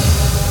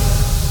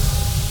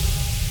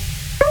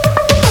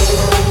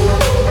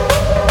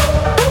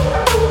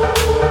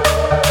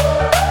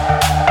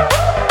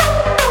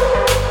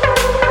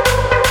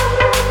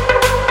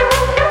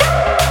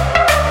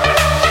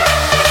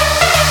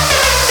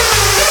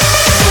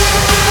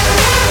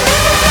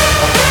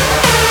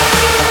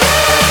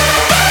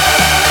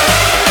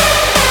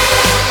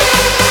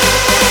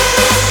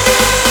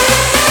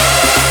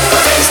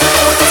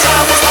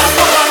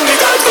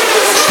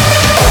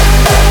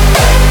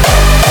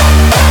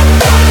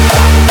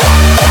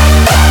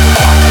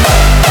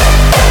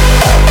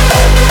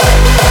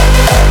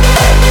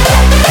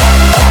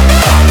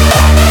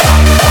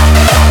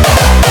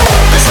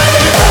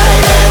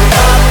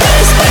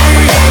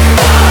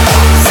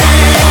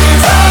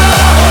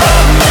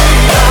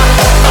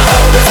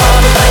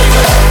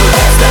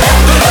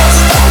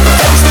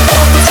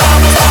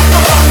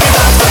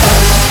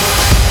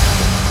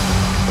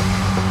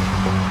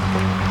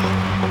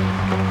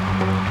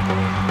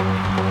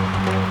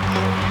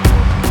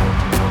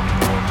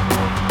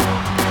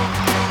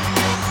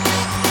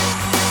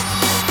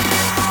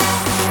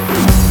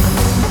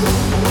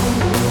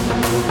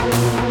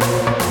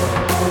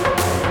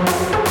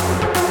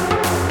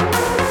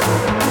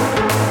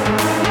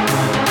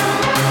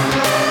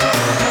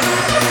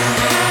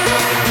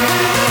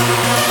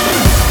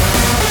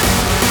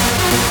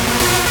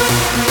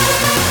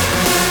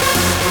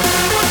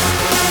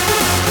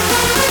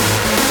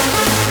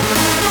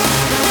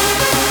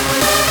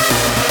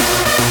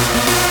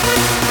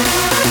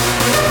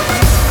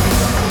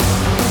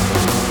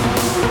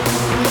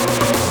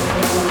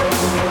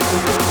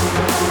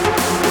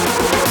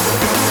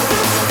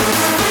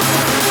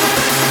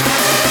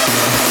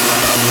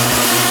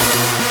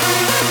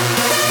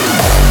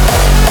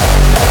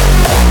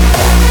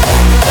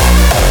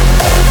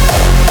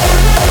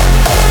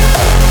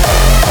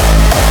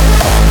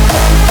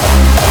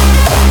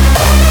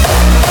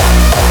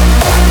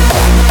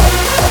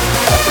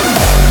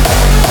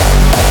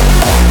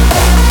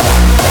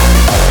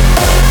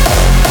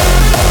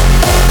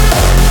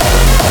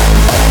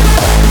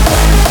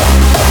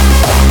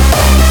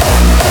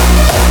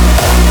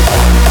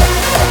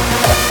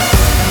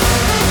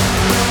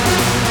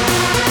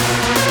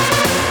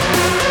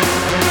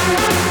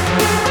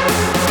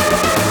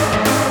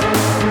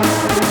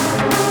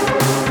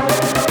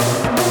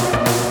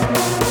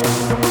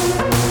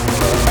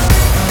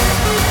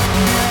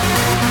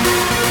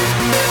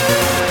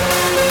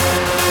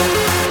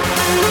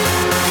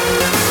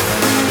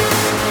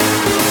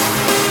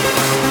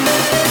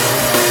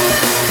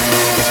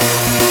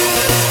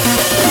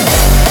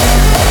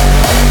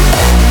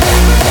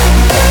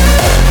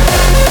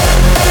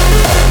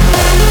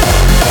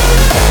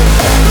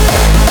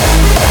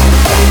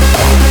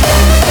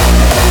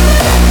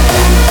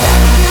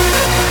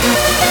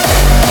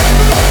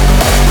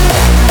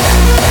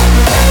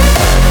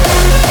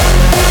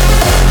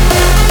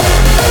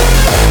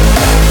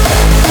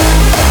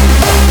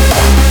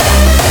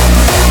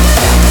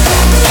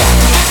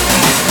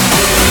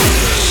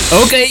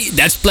 Okay,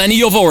 that's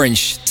plenty of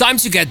orange. Time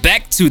to get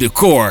back to the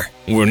core.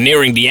 We're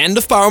nearing the end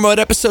of Power Mode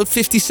episode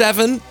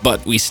 57,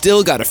 but we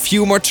still got a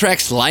few more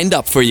tracks lined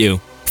up for you.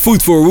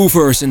 Food for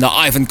Woofers in the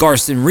Ivan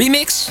Karsten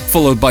remix,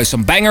 followed by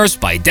some bangers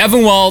by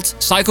Devon Wald,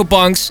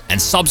 Psychopunks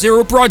and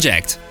Sub-Zero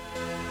Project.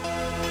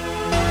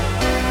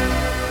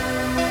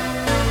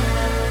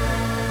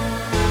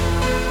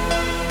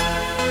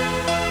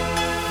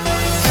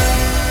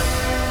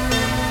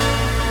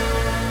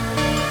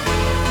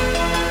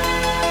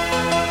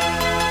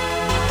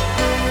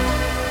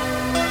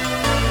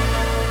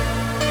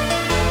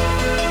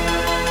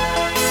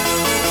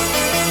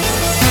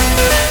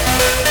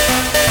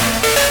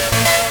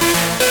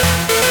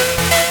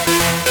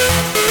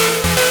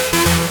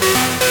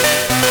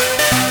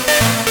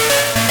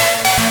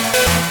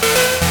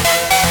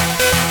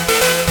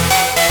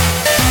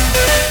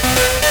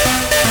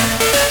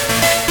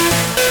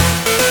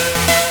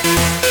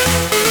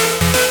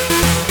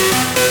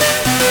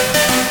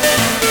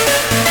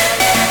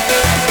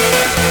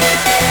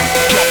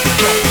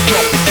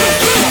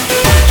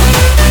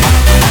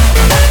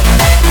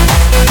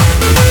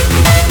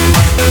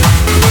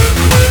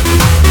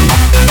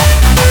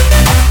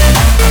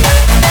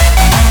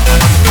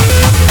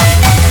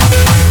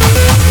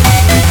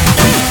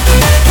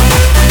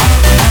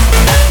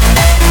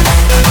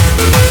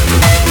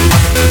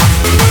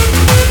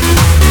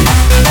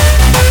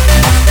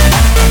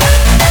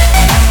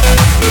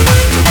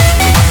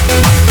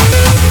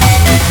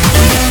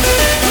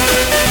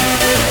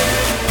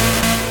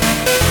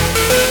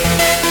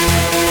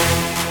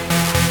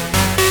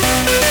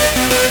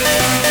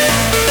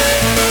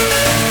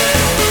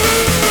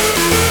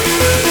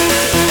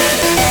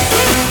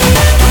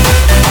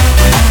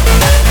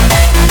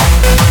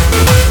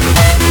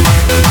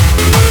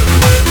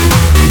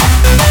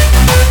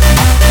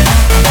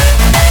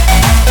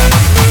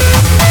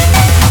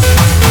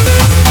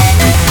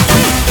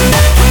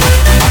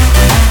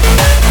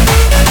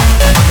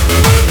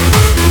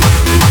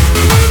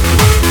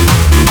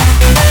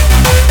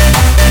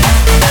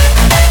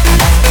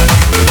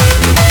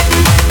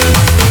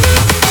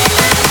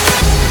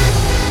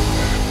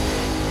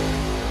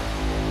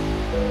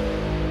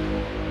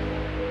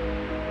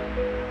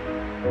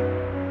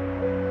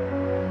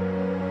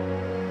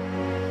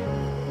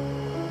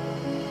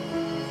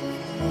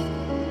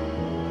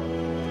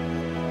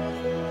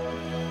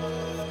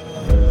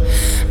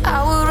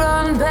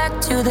 back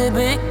to the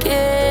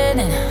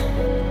beginning.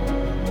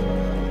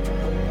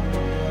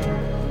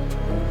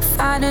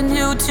 Find a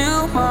new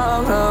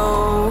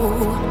tomorrow.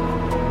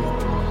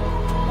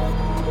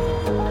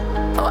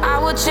 Oh, I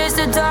will chase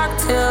the dark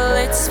till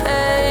it's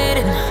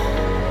fading.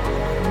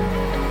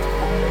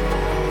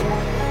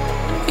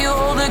 You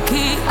hold the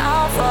key,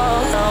 I'll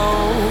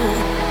follow.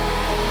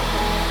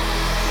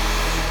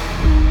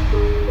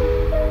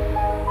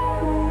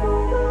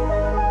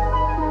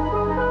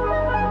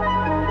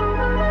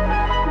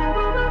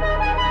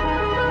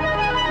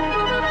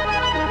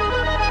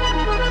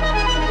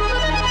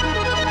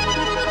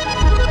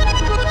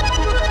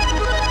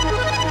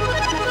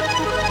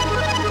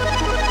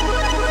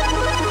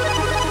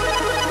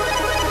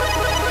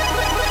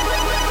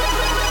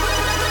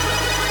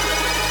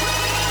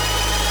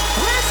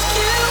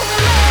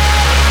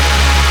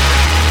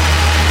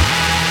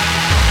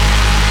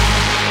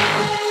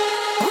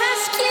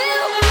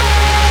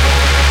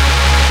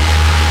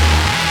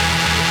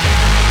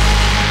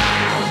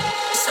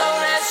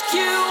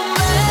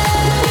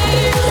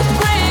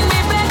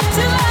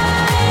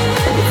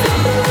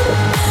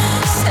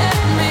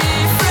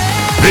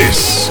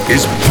 This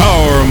is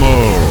Power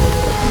Mode.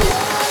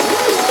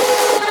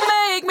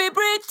 Make me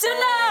breathe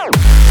tonight.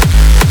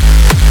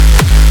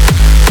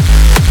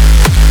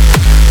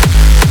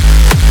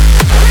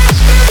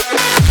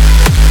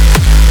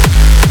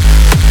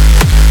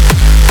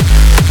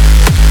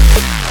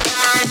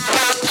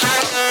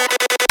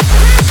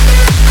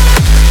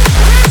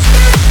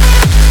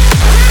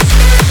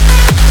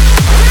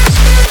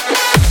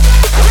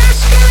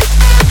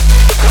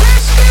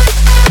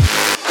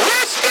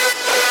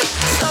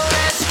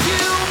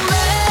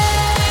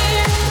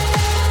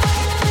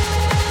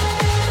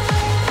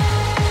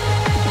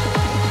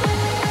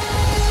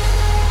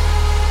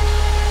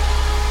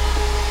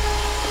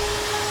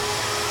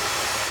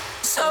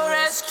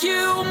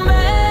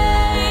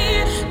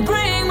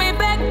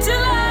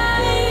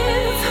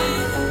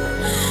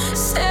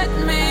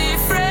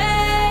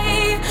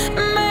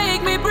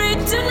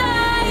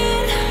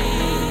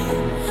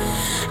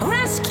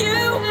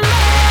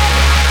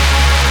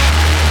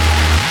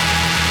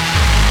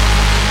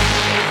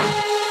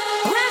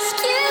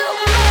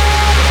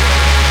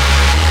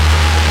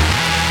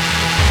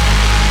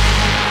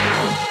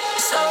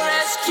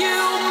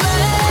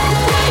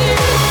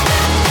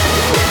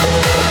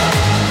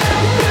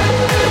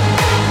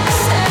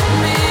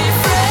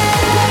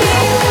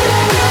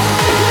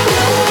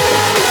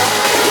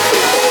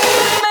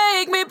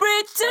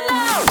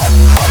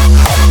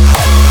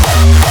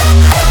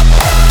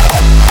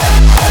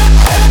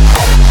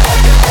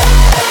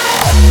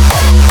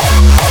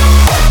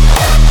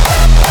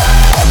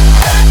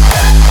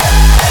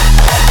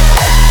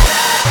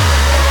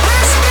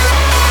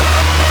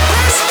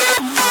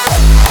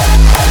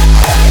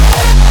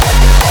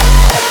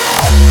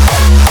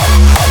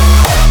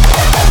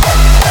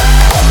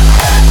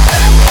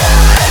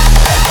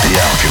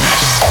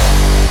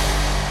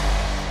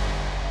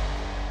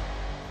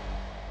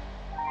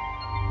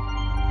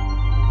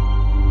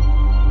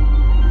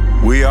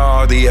 We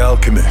are the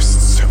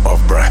alchemists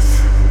of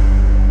breath.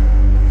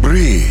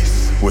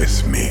 Breathe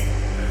with me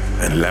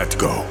and let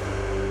go.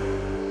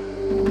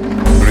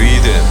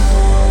 Breathe in,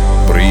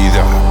 breathe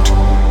out.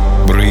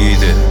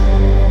 Breathe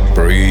in,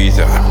 breathe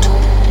out.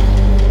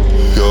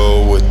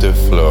 Go with the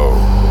flow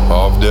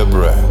of the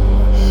breath.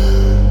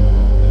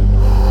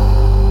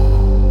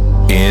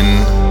 In,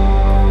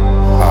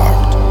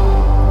 out.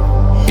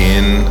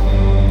 In,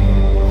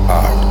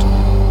 out.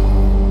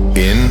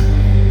 In,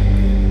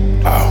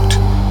 out.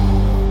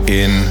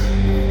 In,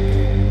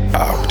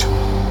 out.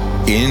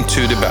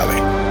 Into the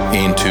belly,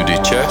 into the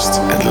chest,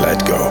 and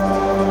let go.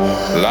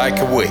 Like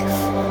a wave.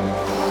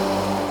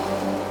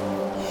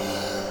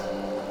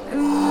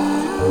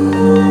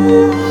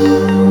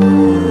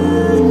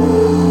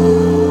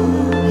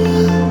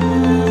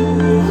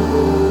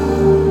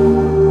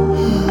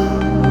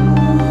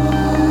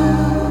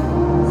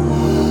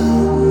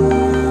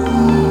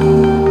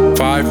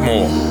 Five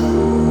more.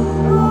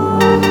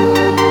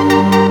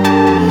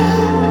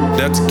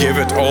 Let's give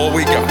it all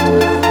we got.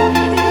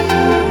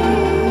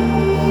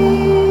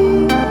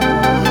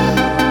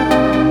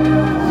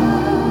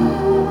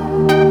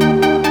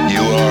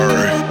 You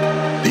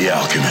are the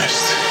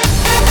alchemist.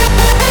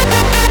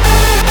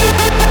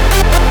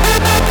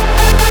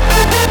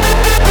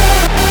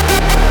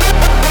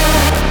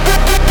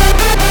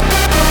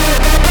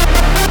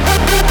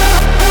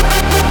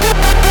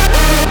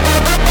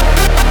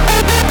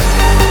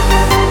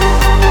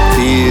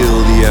 Feel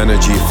the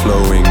energy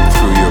flowing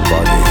through your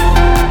body.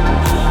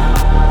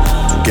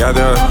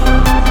 Together,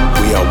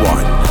 we are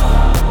one.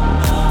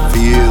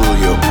 Feel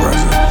your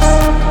presence.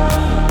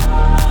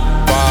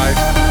 5,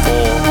 4,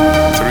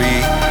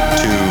 3,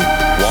 2,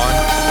 1.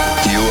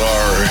 You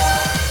are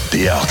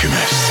the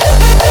alchemist.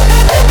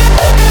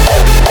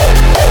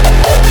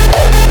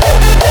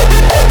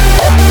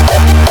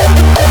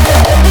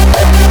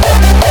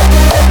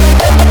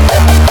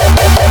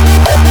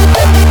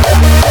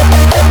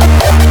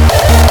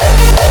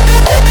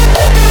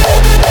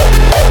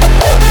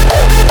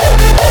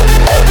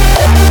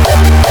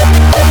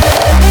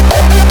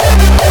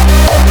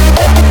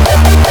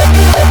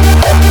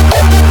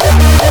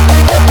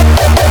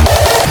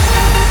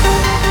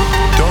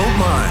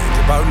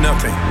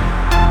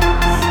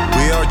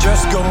 We are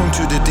just going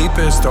to the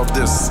deepest of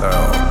the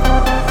cell,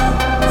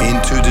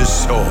 into the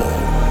soul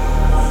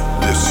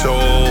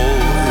itself.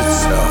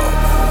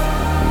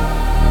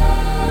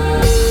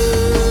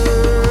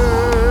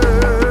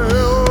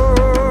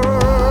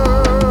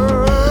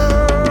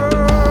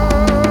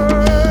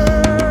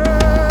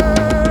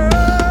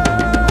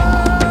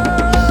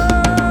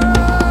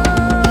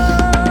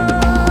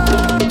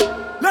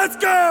 Let's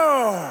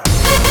go!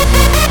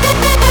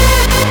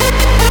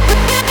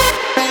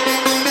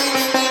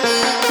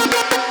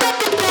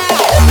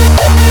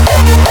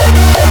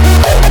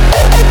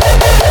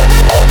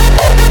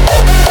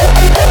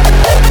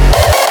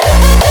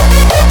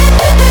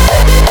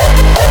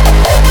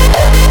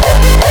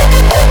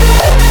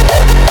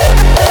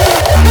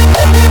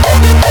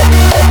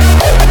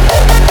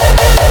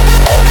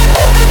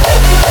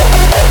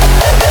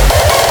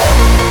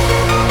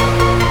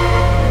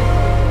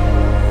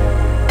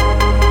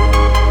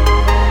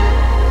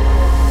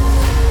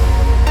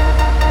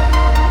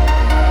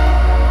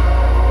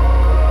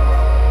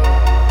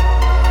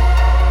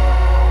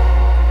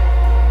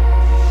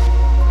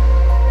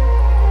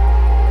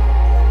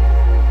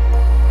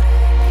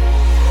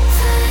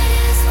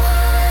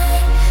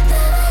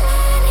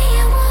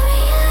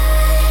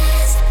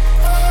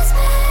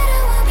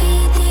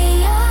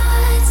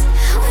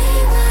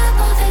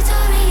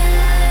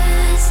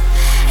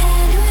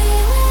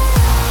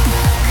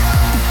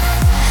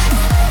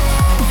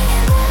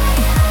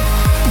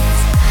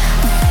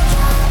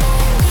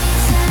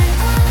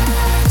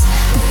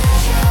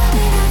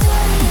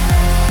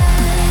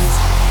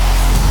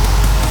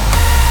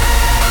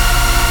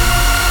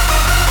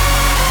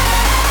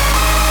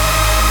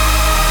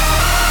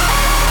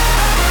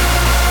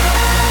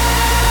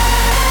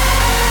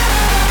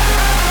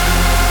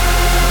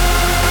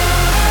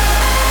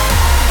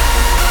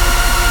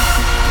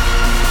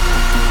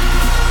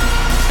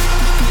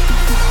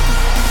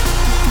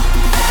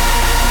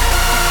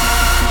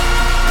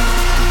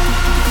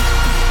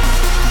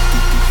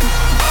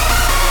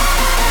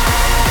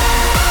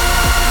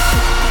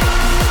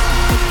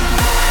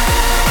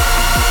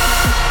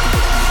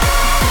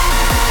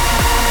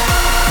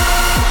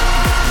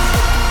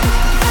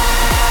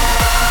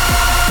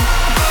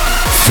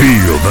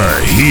 Feel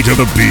the heat of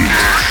the beat.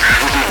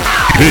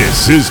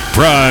 This is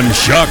Prime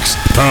Shock's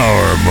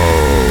Power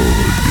Mode.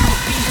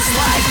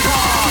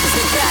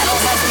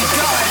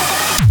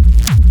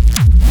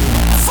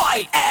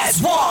 Fight as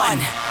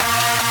one.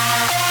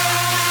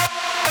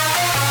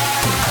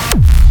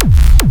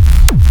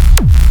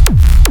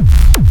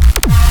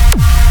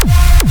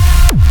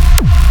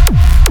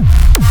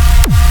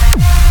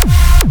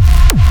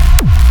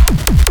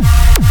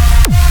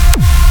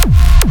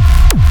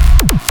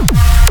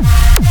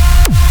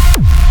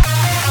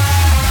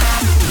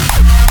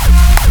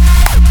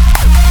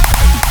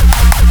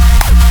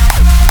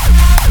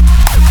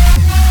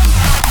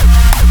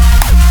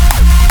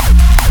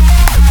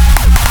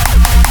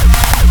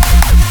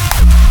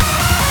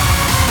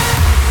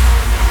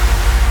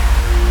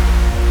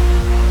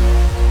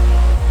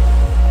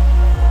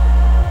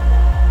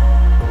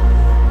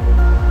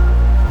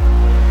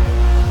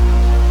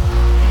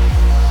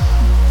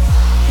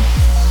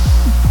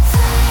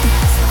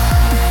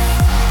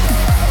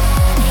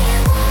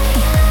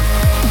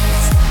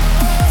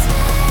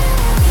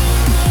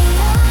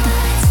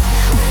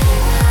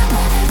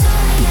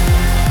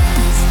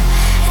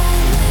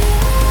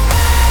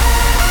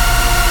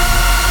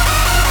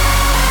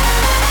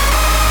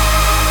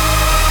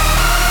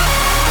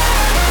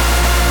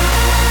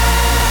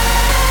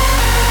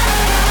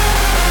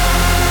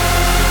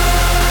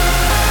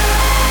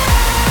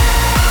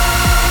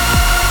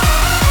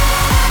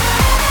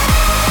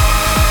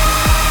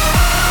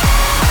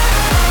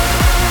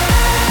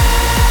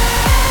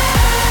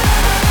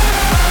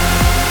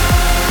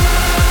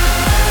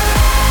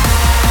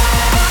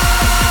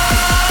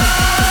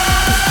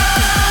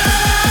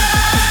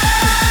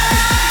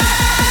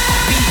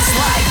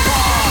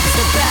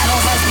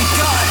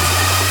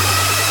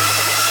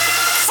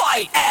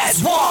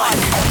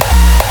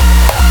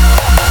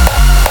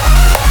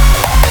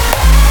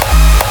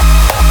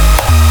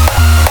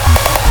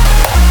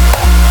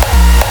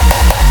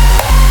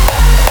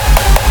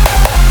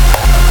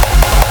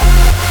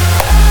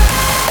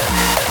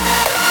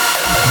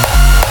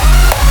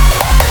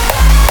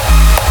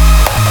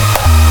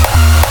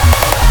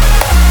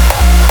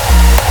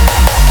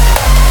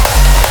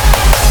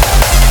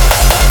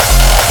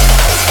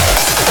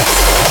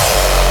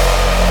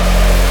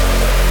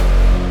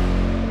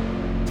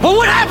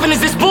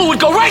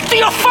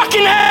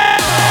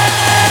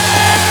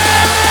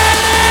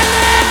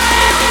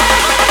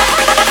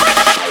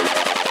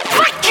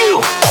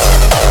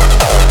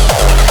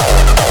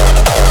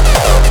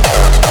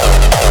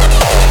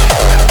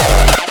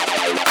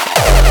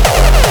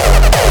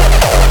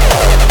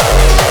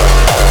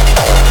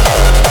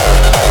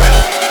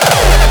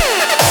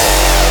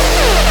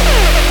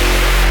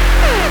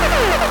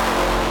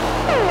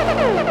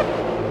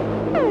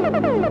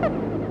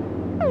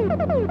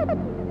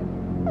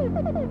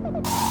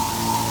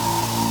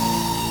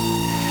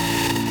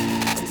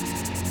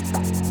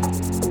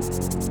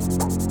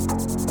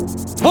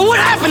 Well, what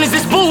happened is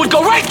this bull would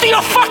go right through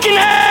your fucking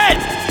head!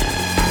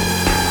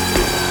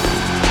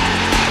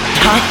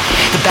 Huh?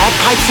 The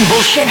bagpipes and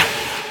bullshit?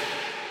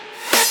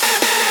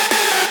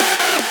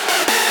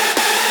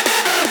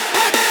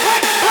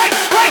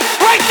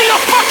 Right through your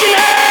fucking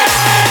head!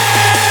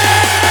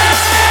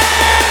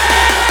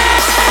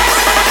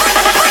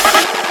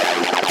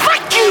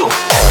 Fuck you!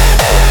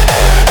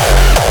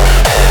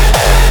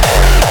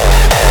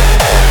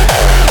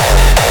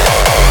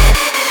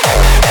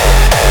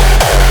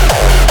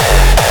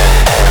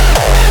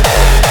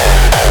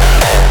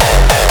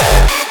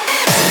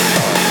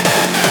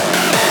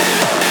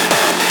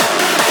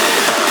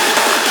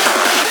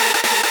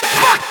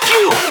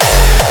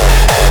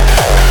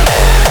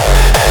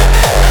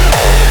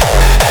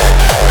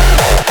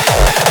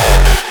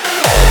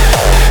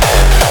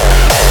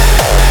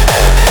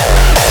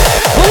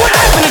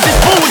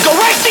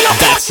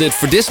 That's it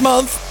for this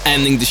month,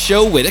 ending the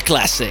show with a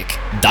classic.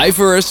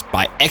 Diverse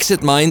by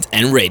Exit Mind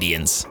and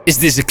Radiance. Is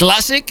this a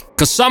classic?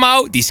 Cause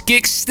somehow these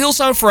kicks still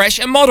sound fresh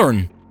and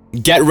modern.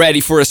 Get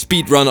ready for a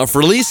speedrun of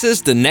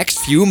releases the next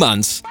few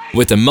months,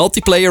 with the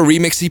multiplayer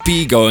remix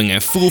EP going in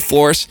full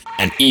force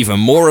and even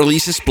more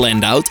releases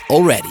planned out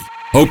already.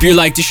 Hope you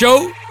liked the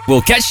show.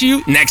 We'll catch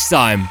you next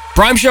time.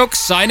 Prime Shock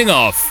signing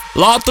off.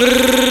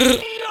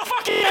 Later!